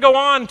 But he's going to go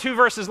on 2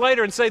 verses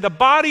later and say, the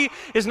body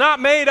is not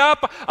made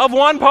up of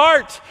one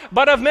part,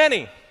 but of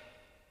many.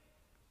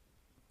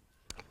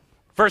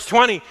 Verse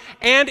 20,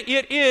 and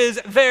it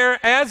is there,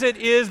 as it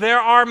is,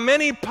 there are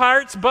many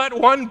parts, but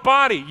one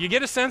body. You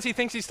get a sense he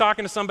thinks he's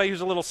talking to somebody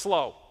who's a little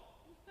slow.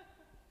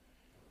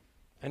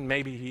 And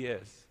maybe he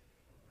is.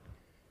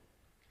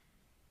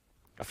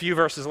 A few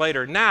verses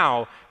later,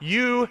 now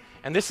you,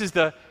 and this is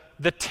the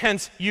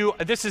tense, you,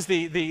 this is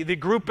the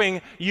grouping,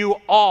 you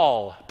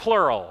all,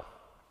 plural.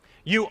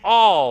 You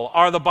all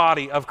are the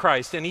body of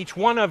Christ, and each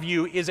one of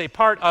you is a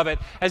part of it,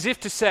 as if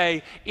to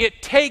say,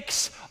 it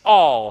takes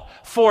all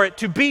for it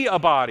to be a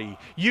body.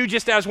 You,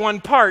 just as one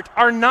part,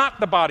 are not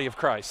the body of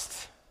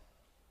Christ.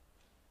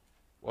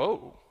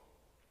 Whoa.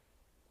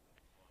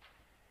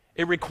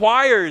 It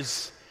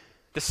requires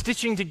the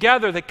stitching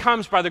together that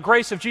comes by the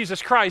grace of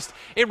Jesus Christ.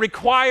 It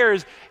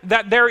requires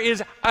that there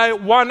is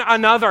one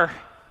another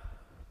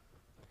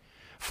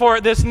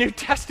for this New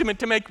Testament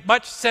to make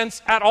much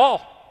sense at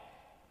all.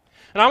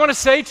 And I want to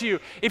say to you,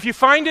 if you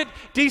find it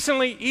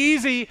decently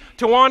easy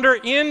to wander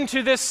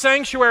into this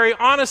sanctuary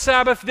on a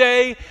Sabbath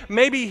day,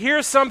 maybe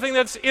hear something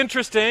that's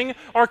interesting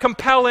or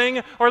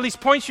compelling, or at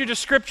least points you to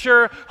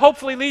Scripture,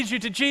 hopefully leads you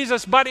to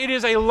Jesus, but it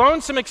is a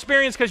lonesome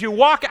experience because you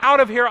walk out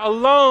of here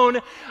alone.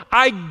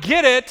 I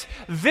get it.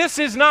 This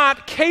is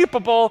not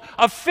capable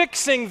of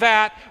fixing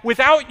that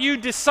without you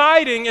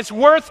deciding it's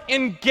worth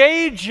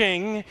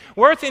engaging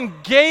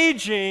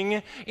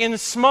in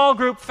small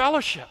group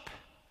fellowship.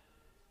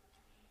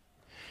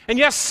 And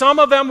yes, some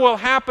of them will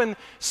happen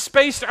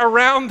spaced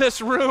around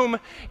this room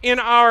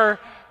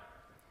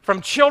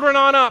from children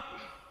on up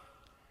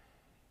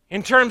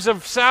in terms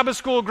of Sabbath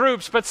school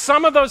groups, but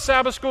some of those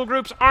Sabbath school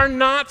groups are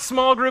not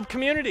small group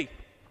community.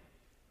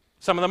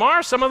 Some of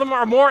them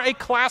are more a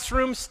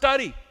classroom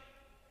study.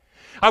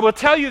 I will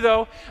tell you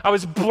though, I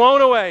was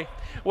blown away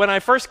when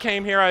I first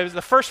came here.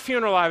 The first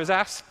funeral I was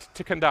asked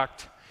to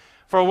conduct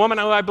for a woman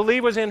who I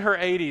believe was in her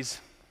 80s.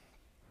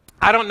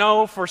 I don't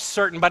know for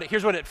certain, but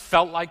here's what it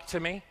felt like to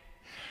me.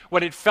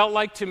 What it felt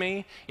like to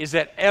me is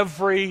that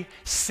every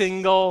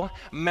single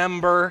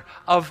member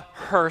of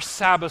her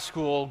Sabbath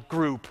school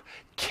group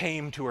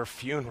came to her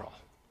funeral.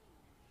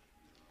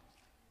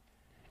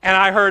 And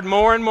I heard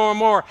more and more and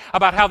more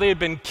about how they had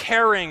been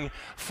caring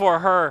for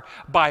her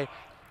by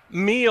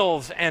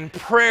meals and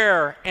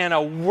prayer and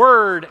a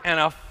word and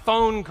a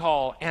phone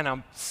call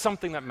and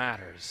something that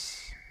matters.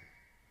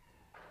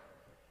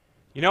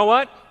 You know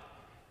what?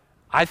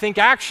 I think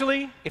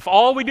actually, if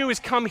all we do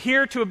is come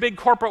here to a big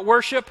corporate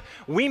worship,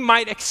 we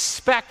might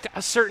expect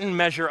a certain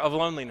measure of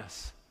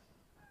loneliness.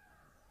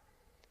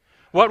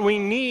 What we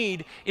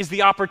need is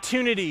the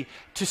opportunity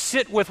to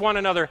sit with one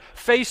another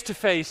face to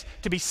face,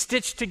 to be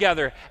stitched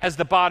together as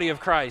the body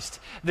of Christ.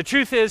 The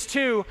truth is,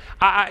 too,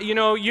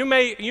 you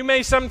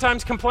may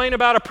sometimes complain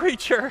about a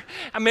preacher,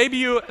 and maybe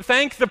you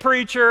thank the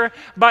preacher,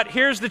 but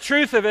here's the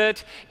truth of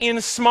it.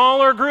 In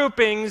smaller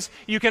groupings,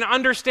 you can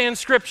understand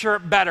Scripture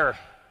better.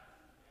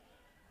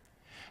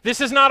 This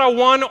is not a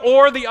one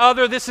or the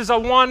other. This is a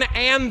one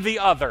and the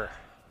other.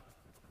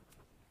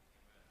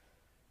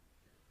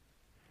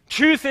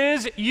 Truth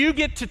is, you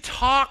get to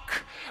talk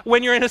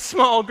when you're in a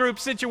small group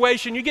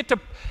situation. You get to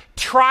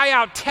try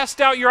out,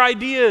 test out your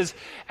ideas.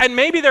 And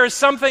maybe there's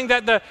something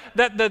that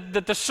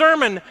the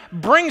sermon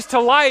brings to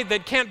light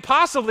that can't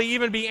possibly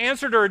even be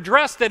answered or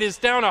addressed, that is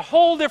down a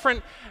whole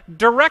different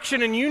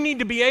direction, and you need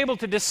to be able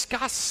to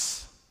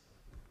discuss.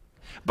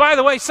 By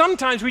the way,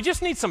 sometimes we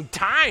just need some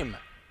time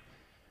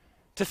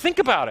to think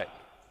about it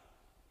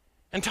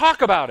and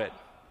talk about it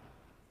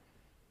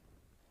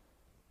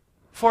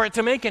for it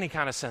to make any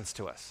kind of sense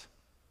to us.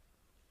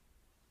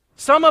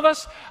 Some of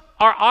us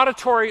are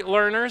auditory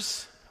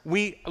learners.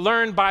 We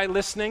learn by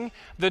listening.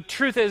 The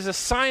truth is, the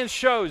science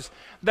shows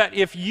that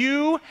if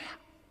you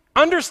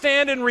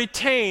understand and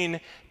retain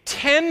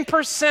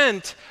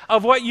 10%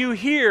 of what you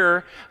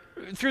hear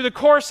through the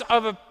course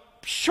of a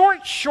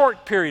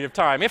short period of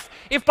time,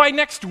 if by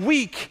next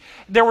week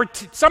there were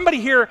somebody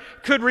here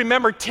could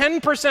remember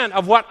 10%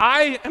 of what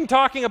I am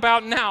talking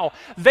about now,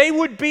 they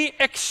would be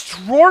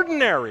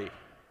extraordinary.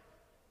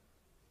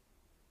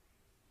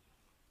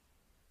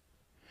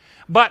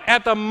 But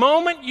at the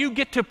moment you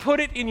get to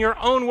put it in your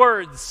own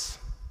words,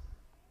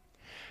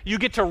 you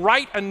get to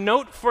write a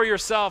note for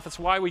yourself. It's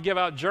why we give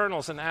out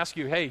journals and ask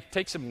you, hey,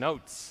 take some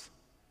notes.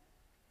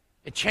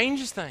 It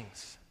changes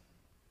things.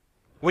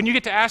 When you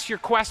get to ask your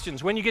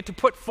questions, when you get to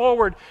put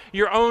forward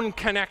your own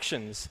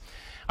connections.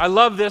 I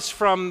love this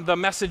from the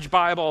Message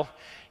Bible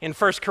in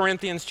 1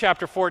 Corinthians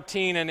chapter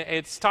 14, and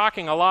it's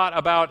talking a lot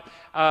about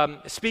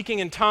speaking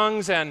in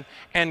tongues and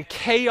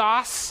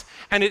chaos.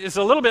 And it is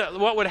a little bit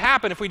what would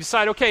happen if we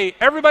decide, okay,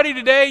 everybody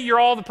today, you're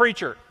all the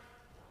preacher.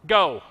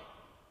 Go.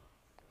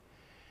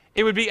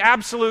 It would be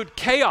absolute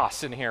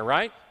chaos in here,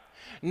 right?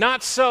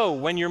 Not so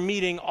when you're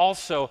meeting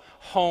also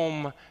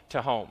home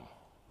to home.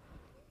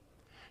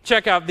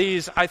 Check out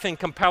these, I think,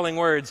 compelling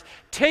words.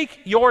 Take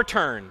your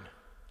turn.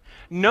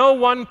 No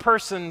one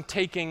person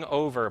taking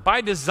over.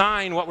 By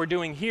design, what we're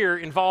doing here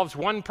involves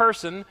one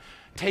person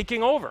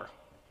taking over.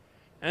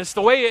 And it's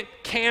the way it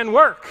can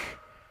work.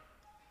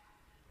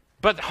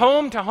 But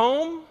home,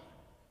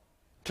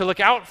 to look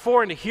out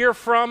for and to hear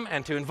from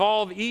and to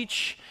involve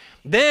each,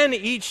 then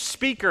each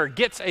speaker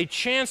gets a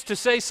chance to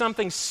say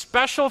something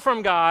special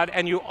from God,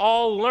 and you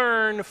all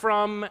learn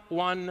from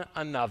one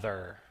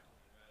another.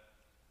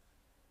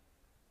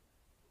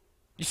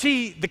 You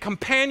see, the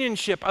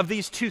companionship of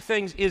these two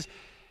things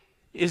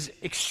is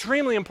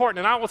extremely important.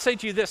 And I will say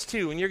to you this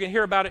too, and you're going to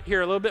hear about it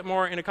here a little bit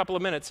more in a couple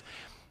of minutes.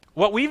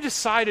 What we've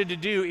decided to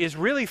do is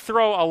really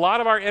throw a lot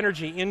of our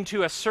energy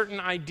into a certain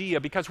idea,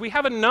 because we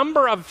have a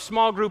number of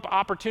small group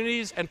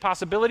opportunities and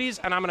possibilities,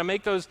 and I'm going to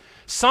make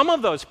some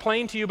of those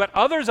plain to you, but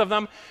others of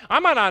them I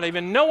might not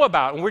even know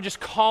about, and we're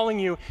just calling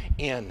you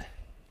in.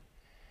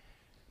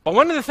 But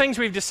one of the things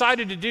we've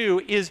decided to do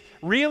is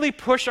really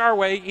push our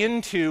way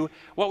into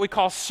what we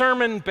call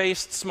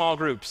sermon-based small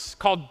groups,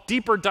 called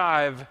deeper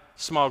dive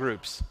small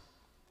groups.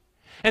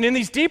 And in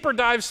these deeper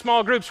dive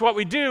small groups, what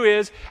we do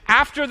is,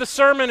 after the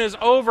sermon is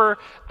over,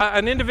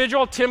 an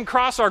individual, Tim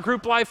Cross, our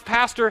group life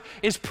pastor,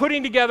 is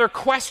putting together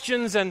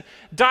questions and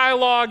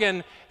dialogue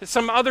and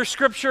some other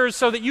scriptures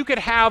so that you could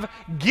have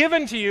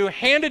given to you,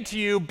 handed to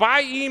you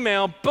by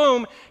email,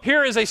 boom,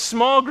 here is a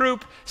small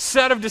group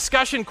set of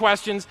discussion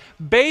questions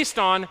based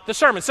on the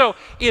sermon. So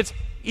it's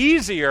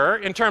easier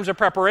in terms of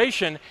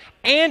preparation,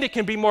 and it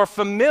can be more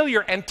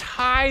familiar and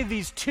tie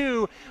these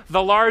two,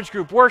 the large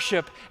group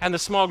worship and the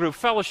small group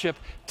fellowship,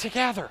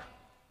 together.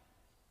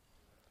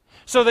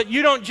 So that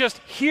you don't just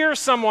hear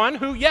someone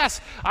who, yes,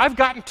 I've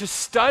gotten to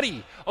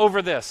study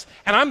over this,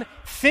 and I'm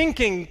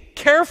thinking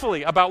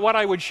carefully about what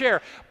I would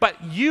share,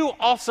 but you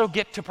also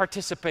get to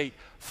participate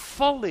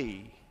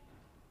fully.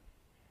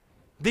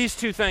 These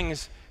two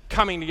things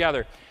coming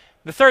together.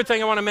 The third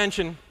thing I want to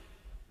mention,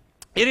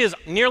 it is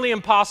nearly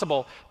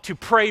impossible to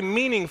pray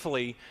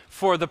meaningfully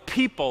for the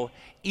people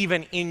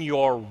even in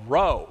your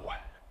row,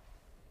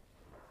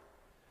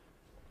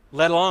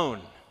 let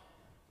alone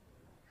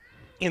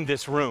in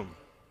this room.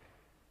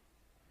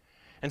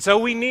 And so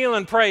we kneel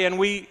and pray, and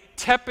we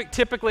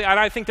typically, and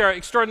I think they're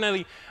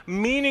extraordinarily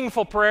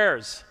meaningful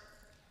prayers,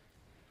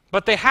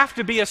 but they have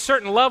to be a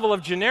certain level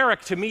of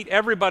generic to meet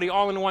everybody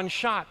all in one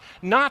shot.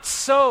 Not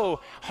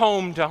so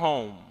home to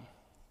home.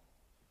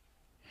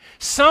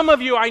 Some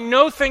of you, I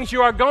know things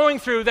you are going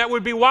through that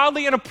would be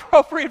wildly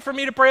inappropriate for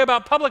me to pray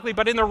about publicly,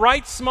 but in the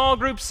right small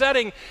group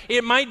setting,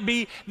 it might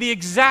be the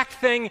exact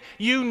thing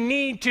you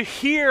need to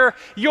hear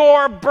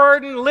your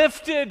burden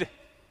lifted.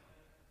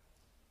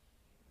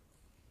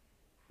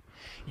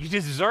 You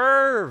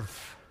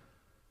deserve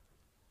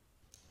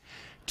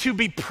to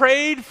be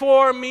prayed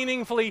for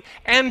meaningfully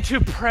and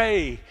to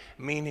pray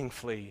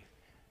meaningfully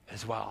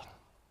as well.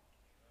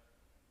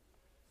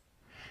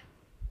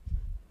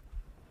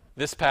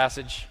 This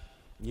passage,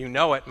 you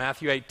know it,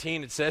 Matthew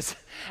 18, it says,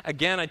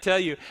 again, I tell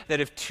you that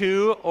if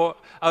two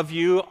of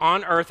you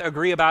on earth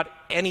agree about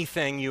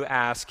anything you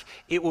ask,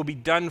 it will be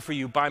done for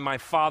you by my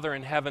Father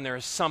in heaven. There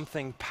is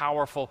something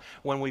powerful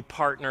when we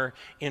partner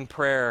in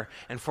prayer.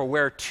 And for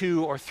where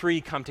two or three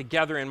come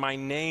together in my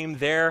name,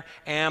 there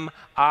am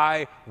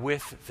I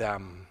with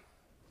them.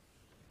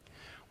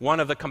 One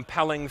of the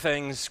compelling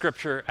things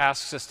Scripture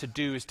asks us to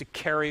do is to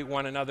carry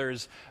one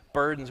another's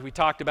burdens. We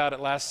talked about it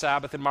last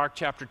Sabbath in Mark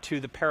chapter 2.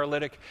 The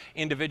paralytic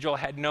individual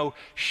had no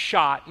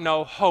shot,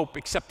 no hope,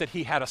 except that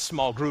he had a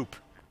small group.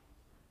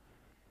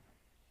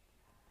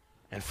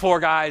 And 4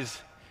 guys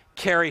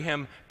carry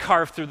him,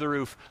 carve through the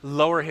roof,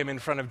 lower him in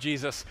front of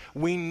Jesus.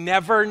 We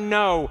never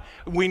know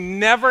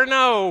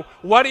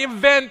what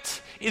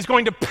event is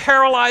going to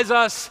paralyze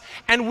us,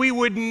 and we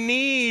would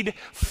need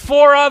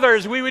 4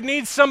 others. We would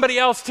need somebody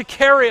else to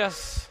carry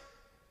us.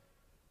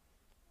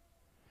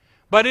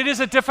 But it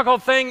is a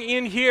difficult thing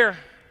in here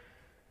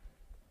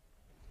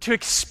to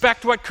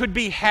expect what could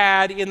be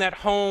had in that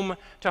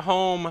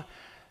home-to-home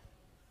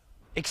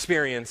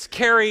experience.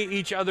 Carry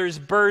each other's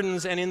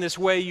burdens, and in this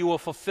way you will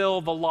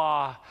fulfill the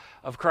law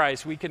of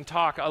Christ. We can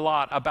talk a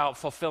lot about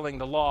fulfilling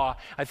the law.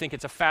 I think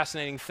it's a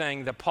fascinating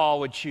thing that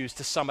Paul would choose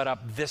to sum it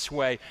up this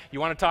way.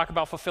 You want to talk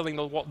about fulfilling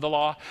the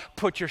law?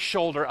 Put your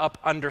shoulder up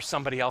under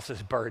somebody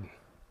else's burden.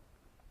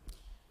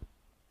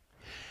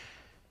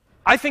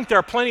 I think there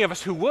are plenty of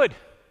us who would,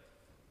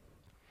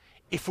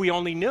 if we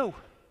only knew.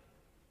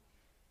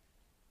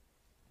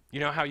 You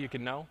know how you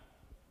can know?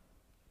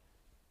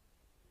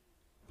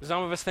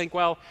 Some of us think,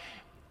 well,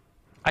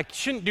 I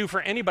shouldn't do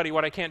for anybody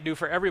what I can't do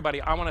for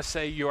everybody. I want to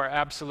say you are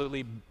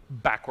absolutely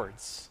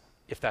backwards,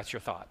 if that's your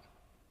thought.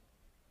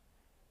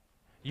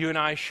 You and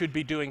I should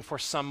be doing for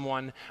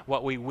someone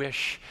what we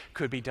wish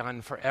could be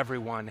done for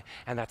everyone,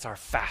 and that's our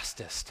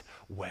fastest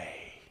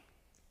way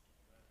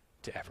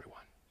to everyone.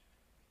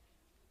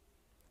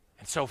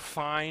 And so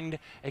find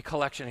a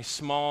collection, a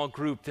small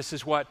group. This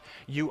is what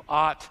you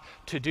ought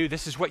to do.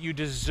 This is what you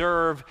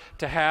deserve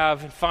to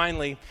have. And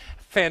finally,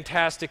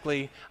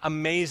 fantastically,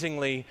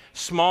 amazingly,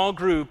 small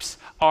groups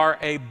are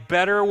a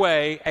better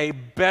way, a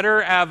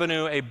better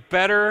avenue, a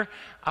better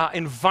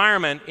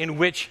environment in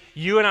which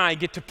you and I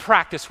get to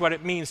practice what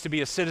it means to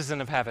be a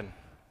citizen of heaven.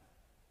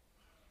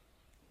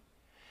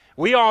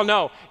 We all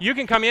know you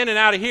can come in and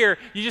out of here,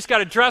 you just got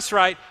to dress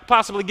right,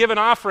 possibly give an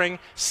offering,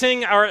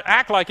 sing or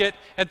act like it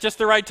at just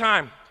the right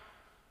time.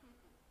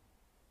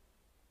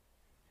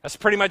 That's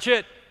pretty much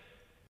it.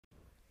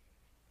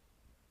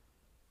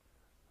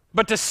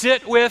 But to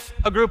sit with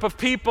a group of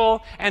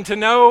people and to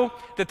know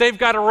that they've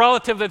got a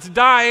relative that's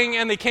dying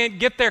and they can't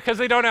get there because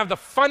they don't have the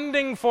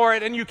funding for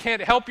it and you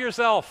can't help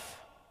yourself,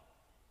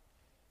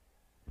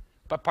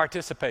 but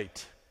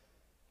participate.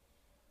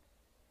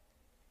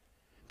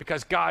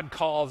 Because God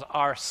calls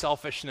our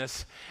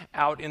selfishness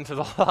out into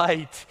the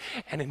light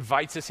and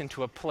invites us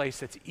into a place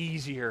that's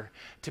easier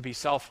to be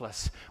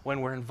selfless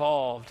when we're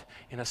involved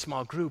in a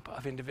small group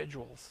of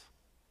individuals.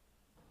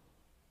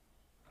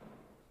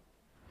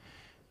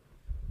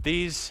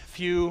 These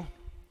few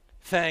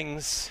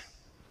things,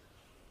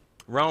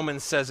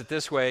 Romans says it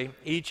this way: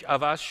 each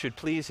of us should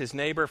please his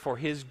neighbor for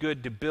his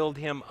good, to build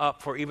him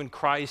up, for even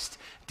Christ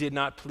did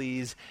not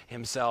please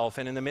himself.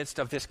 And in the midst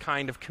of this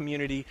kind of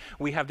community,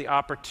 we have the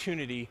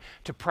opportunity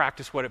to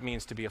practice what it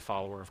means to be a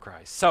follower of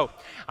Christ. So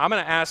I'm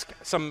going to ask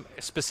some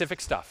specific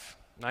stuff.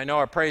 I know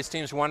our praise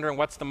team's wondering,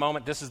 what's the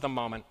moment? This is the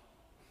moment.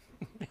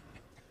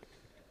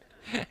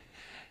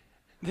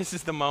 This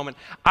is the moment.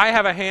 I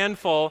have a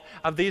handful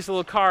of these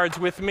little cards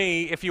with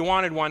me if you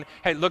wanted one.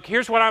 Hey, look,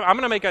 here's what I'm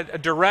going to make a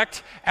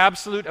direct,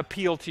 absolute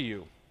appeal to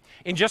you.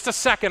 In just a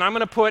second, I'm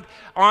going to put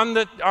on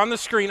the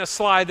screen a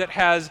slide that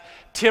has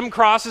Tim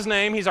Cross's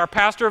name. He's our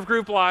pastor of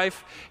Group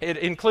Life. It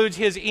includes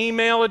his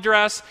email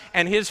address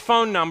and his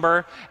phone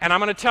number. And I'm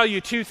going to tell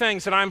you two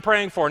things that I'm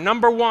praying for.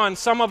 Number one,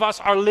 some of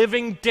us are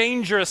living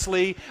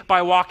dangerously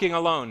by walking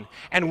alone.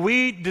 And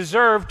we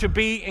deserve to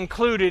be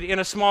included in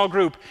a small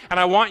group. And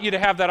I want you to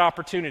have that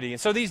opportunity.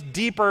 And so these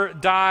deeper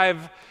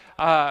dive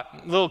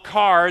little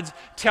cards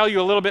tell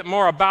you a little bit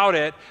more about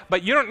it.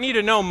 But you don't need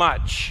to know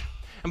much.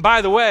 And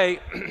by the way,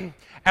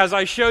 as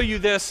I show you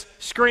this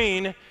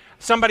screen,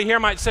 somebody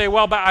here might say,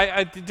 well,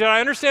 but did I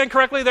understand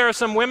correctly there are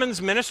some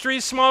women's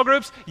ministries small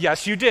groups?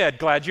 Yes, you did.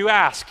 Glad you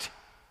asked.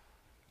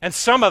 And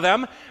some of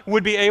them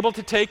would be able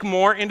to take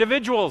more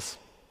individuals.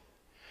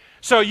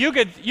 So you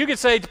could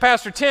say to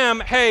Pastor Tim,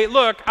 hey,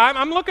 look,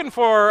 I'm looking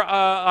for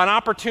an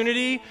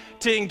opportunity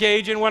to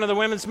engage in one of the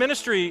women's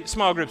ministry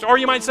small groups. Or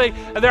you might say,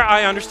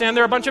 I understand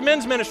there are a bunch of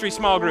men's ministry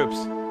small groups.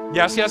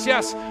 Yes, yes,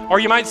 yes.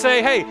 Or you might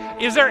say, hey,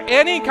 is there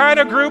any kind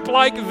of group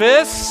like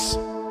this?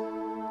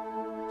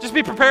 Just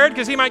be prepared,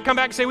 because he might come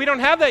back and say, we don't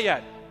have that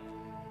yet.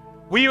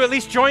 Will you at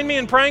least join me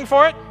in praying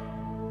for it?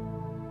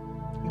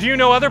 Do you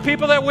know other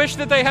people that wish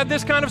that they had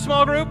this kind of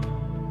small group?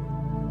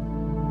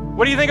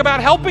 What do you think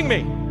about helping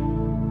me?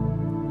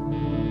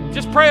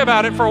 Just pray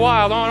about it for a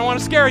while. I don't want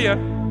to scare you.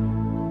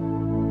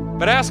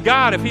 But ask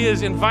God if he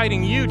is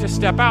inviting you to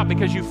step out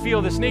because you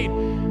feel this need.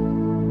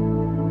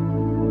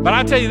 But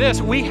I'll tell you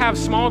this, we have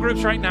small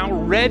groups right now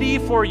ready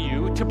for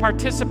you to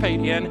participate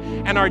in,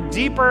 and our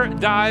deeper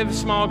dive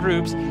small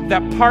groups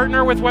that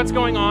partner with what's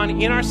going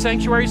on in our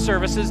sanctuary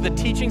services, the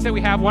teachings that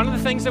we have. One of the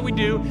things that we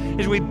do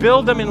is we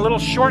build them in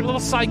short little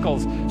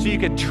cycles, so you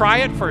could try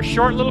it for a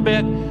short little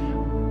bit.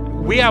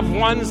 We have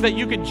ones that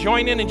you could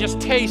join in and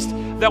just taste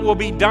that will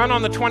be done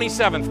on the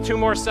 27th, 2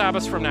 more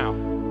Sabbaths from now.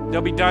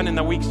 They'll be done in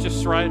the weeks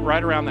just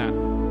right around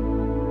that.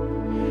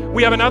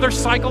 We have another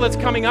cycle that's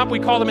coming up. We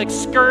call them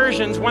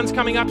excursions. One's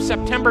coming up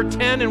September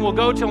 10 and will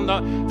go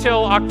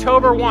till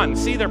October 1.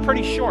 See, they're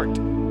pretty short.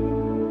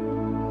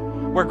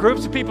 Where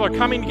groups of people are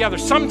coming together,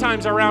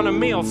 sometimes around a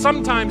meal,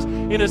 sometimes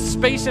in a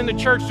space in the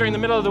church during the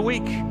middle of the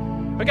week.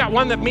 We got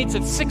one that meets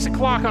at 6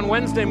 o'clock on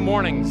Wednesday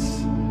mornings.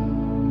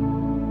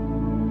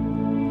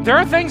 There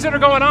are things that are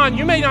going on.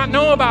 You may not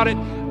know about it.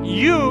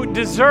 You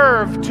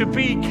deserve to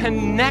be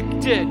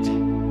connected.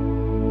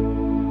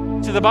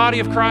 to the body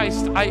of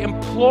Christ, I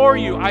implore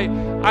you,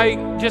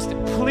 I just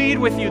plead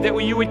with you that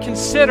you would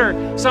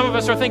consider. Some of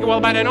us are thinking, well,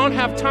 but I don't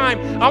have time.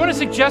 I want to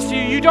suggest to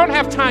you, you don't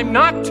have time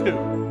not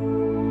to.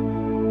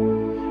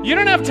 You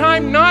don't have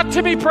time not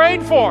to be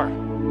prayed for.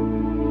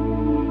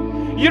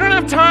 You don't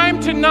have time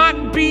to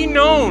not be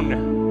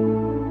known.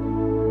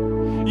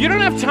 You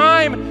don't have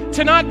time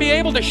to not be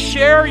able to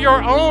share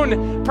your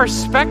own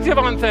perspective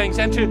on things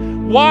and to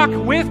walk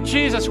with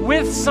Jesus,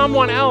 with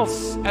someone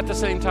else at the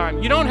same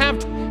time. You don't have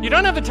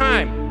the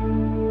time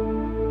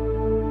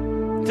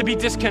to be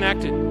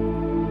disconnected.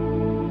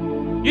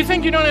 You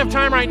think you don't have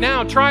time right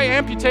now? Try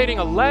amputating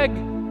a leg.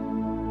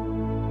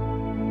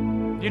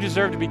 You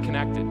deserve to be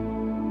connected.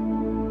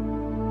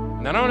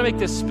 Now, I want to make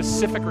this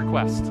specific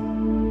request.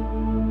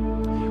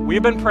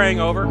 We've been praying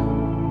over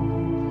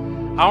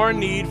our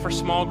need for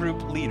small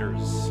group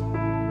leaders.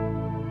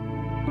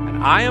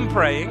 And I am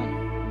praying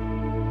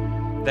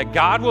that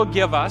God will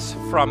give us,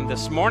 from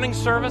this morning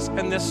service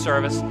and this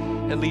service,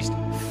 at least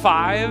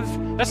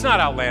 5. That's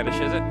not outlandish,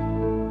 is it?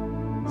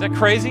 Is that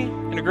crazy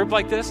in a group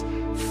like this?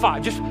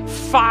 5, just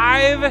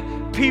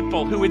 5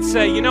 people who would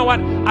say, you know what,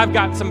 I've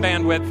got some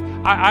bandwidth.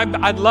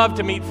 I'd love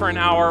to meet for an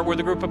hour with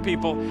a group of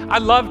people.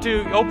 I'd love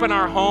to open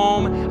our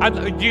home.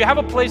 Do you have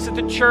a place at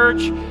the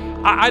church?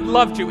 I'd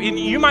love to. And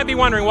you might be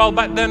wondering, well,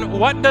 but then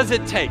what does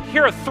it take?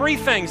 Here are 3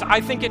 things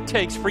I think it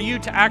takes for you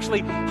to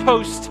actually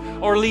host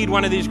or lead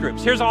one of these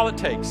groups. Here's all it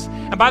takes.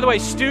 And by the way,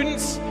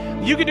 students,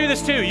 you can do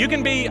this too. You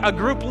can be a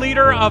group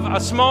leader of a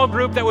small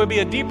group that would be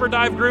a deeper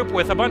dive group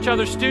with a bunch of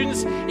other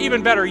students.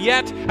 Even better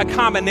yet, a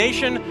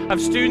combination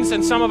of students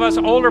and some of us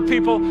older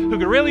people who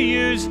could really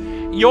use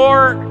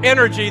your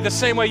energy the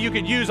same way you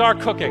could use our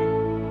cooking.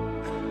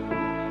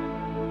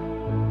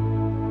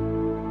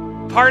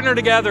 Partner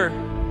together,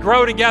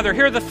 grow together.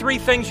 Here are the 3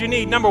 things you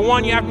need. Number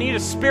 1, you need a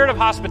spirit of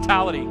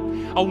hospitality,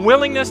 a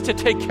willingness to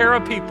take care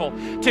of people,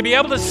 to be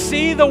able to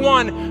see the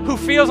one who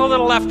feels a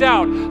little left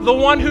out, the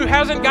one who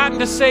hasn't gotten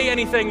to say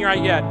anything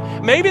right yet.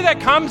 Maybe that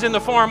comes in the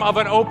form of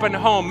an open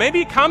home.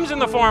 Maybe it comes in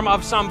the form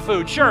of some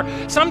food. Sure,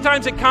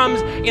 sometimes it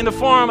comes in the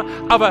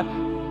form of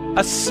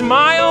a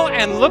smile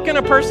and looking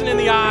a person in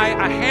the eye,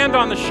 a hand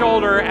on the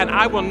shoulder, and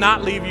I will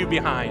not leave you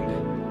behind.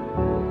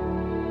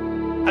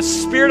 A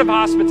spirit of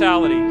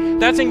hospitality.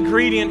 That's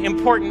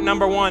important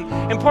number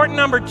 1. Important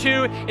number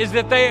 2 is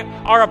that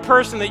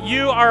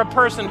you are a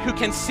person who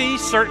can see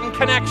certain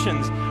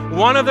connections.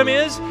 One of them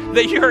is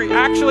that you're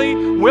actually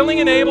willing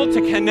and able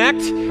to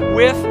connect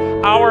with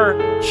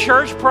our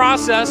church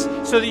process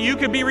so that you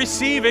could be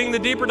receiving the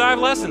deeper dive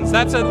lessons.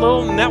 That's a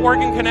little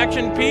networking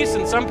connection piece,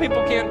 and some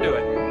people can't do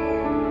it.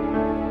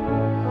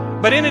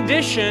 But in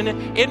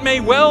addition, it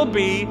may well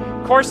be,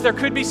 of course, there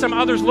could be some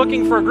others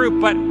looking for a group,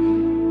 but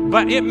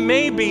it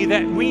may be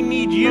that we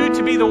need you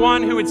to be the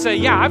one who would say,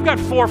 yeah, I've got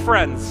 4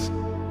 friends.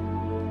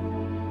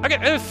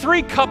 There's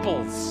 3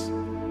 couples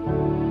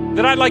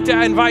that I'd like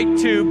to invite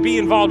to be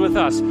involved with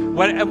us.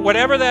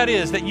 Whatever that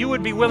is, that you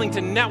would be willing to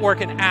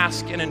network and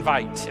ask and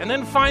invite. And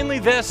then finally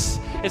this,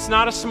 it's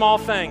not a small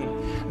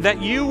thing,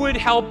 that you would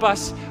help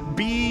us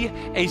be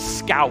a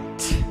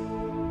scout.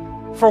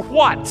 For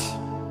what?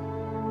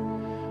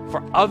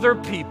 For other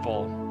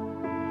people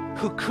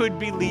who could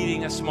be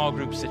leading a small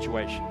group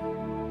situation.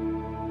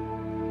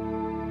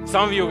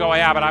 Some of you will go,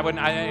 yeah, but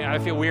I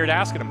feel weird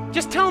asking them.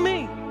 Just tell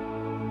me.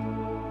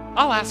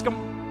 I'll ask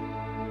them.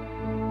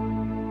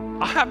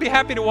 I'll be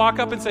happy to walk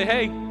up and say,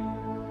 hey,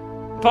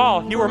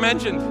 Paul, you were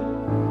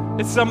mentioned.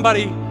 It's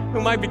somebody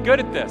who might be good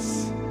at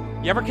this.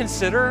 You ever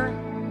consider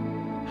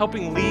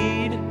helping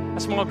lead a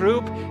small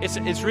group?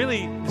 It's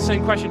really the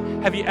same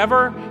question. Have you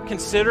ever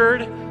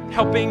considered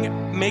helping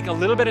make a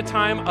little bit of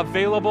time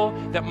available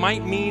that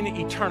might mean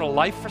eternal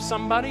life for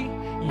somebody,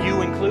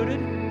 you included?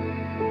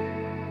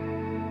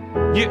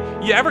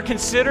 You ever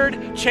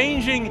considered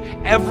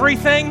changing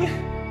everything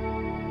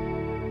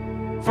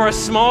for a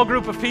small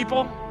group of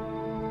people?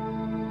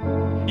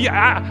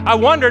 Yeah, I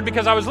wondered,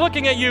 because I was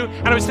looking at you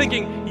and I was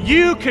thinking,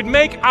 you could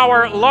make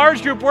our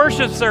large group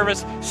worship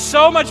service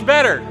so much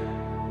better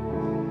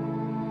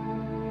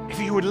if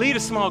you would lead a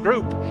small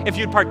group, if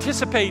you'd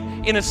participate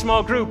in a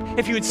small group,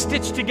 if you would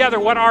stitch together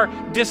what are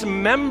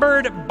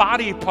dismembered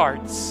body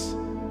parts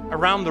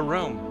around the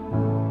room.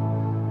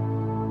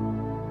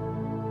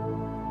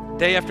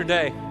 Day after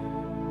day,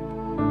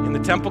 in the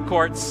temple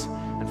courts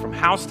and from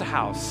house to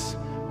house,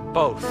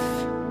 both.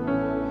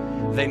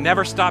 They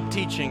never stopped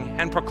teaching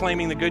and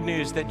proclaiming the good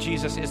news that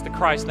Jesus is the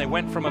Christ. And they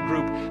went from a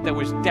group that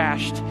was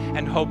dashed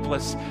and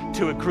hopeless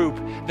to a group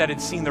that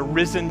had seen the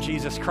risen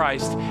Jesus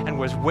Christ and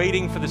was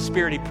waiting for the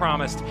Spirit he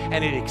promised.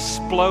 And it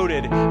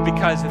exploded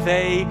because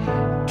they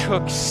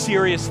took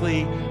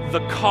seriously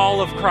the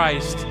call of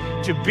Christ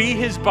to be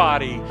his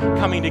body,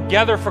 coming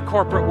together for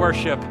corporate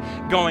worship,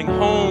 going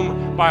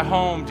home by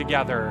home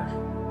together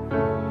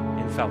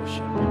in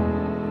fellowship.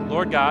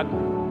 Lord God,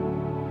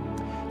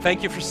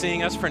 Thank you for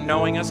seeing us, for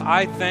knowing us.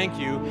 I thank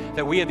you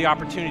that we had the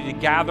opportunity to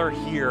gather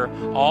here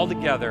all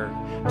together,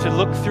 to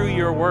look through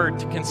your word,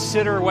 to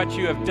consider what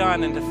you have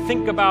done, and to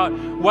think about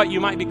what you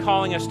might be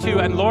calling us to.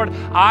 And Lord,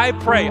 I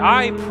pray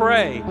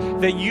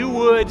that you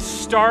would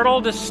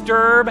startle,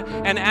 disturb,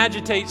 and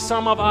agitate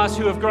some of us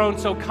who have grown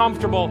so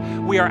comfortable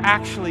we are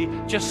actually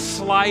just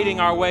sliding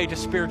our way to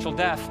spiritual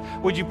death.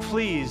 Would you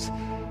please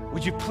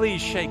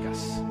shake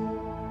us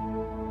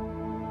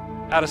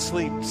out of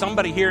sleep?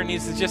 Somebody here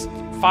needs to just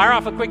fire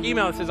off a quick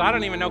email that says, I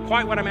don't even know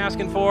quite what I'm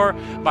asking for,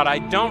 but I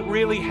don't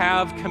really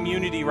have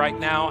community right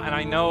now, and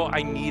I know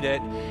I need it.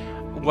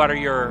 What are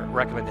your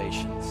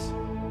recommendations?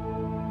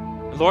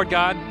 Lord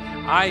God,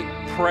 I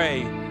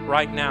pray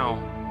right now,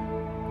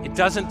 it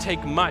doesn't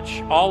take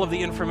much. All of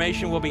the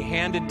information will be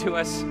handed to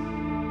us.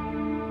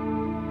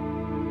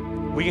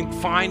 We can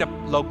find a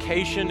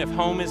location if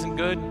home isn't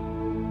good.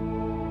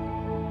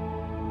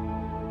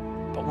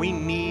 But we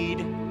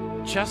need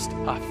just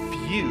a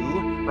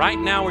few. Right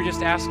now we're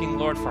just asking,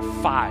 Lord, for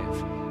five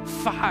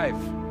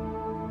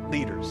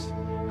leaders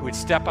who would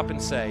step up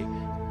and say,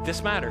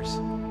 this matters,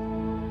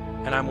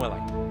 and I'm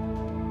willing.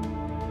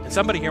 And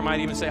somebody here might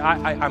even say,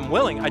 I'm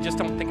willing, I just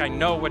don't think I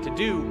know what to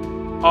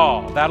do.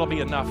 Oh, that'll be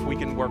enough we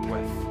can work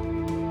with.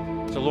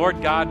 So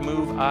Lord God,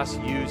 move us,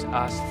 use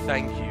us.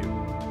 Thank you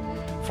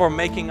for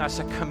making us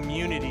a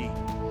community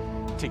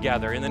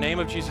together. In the name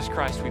of Jesus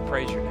Christ, we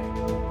praise your name.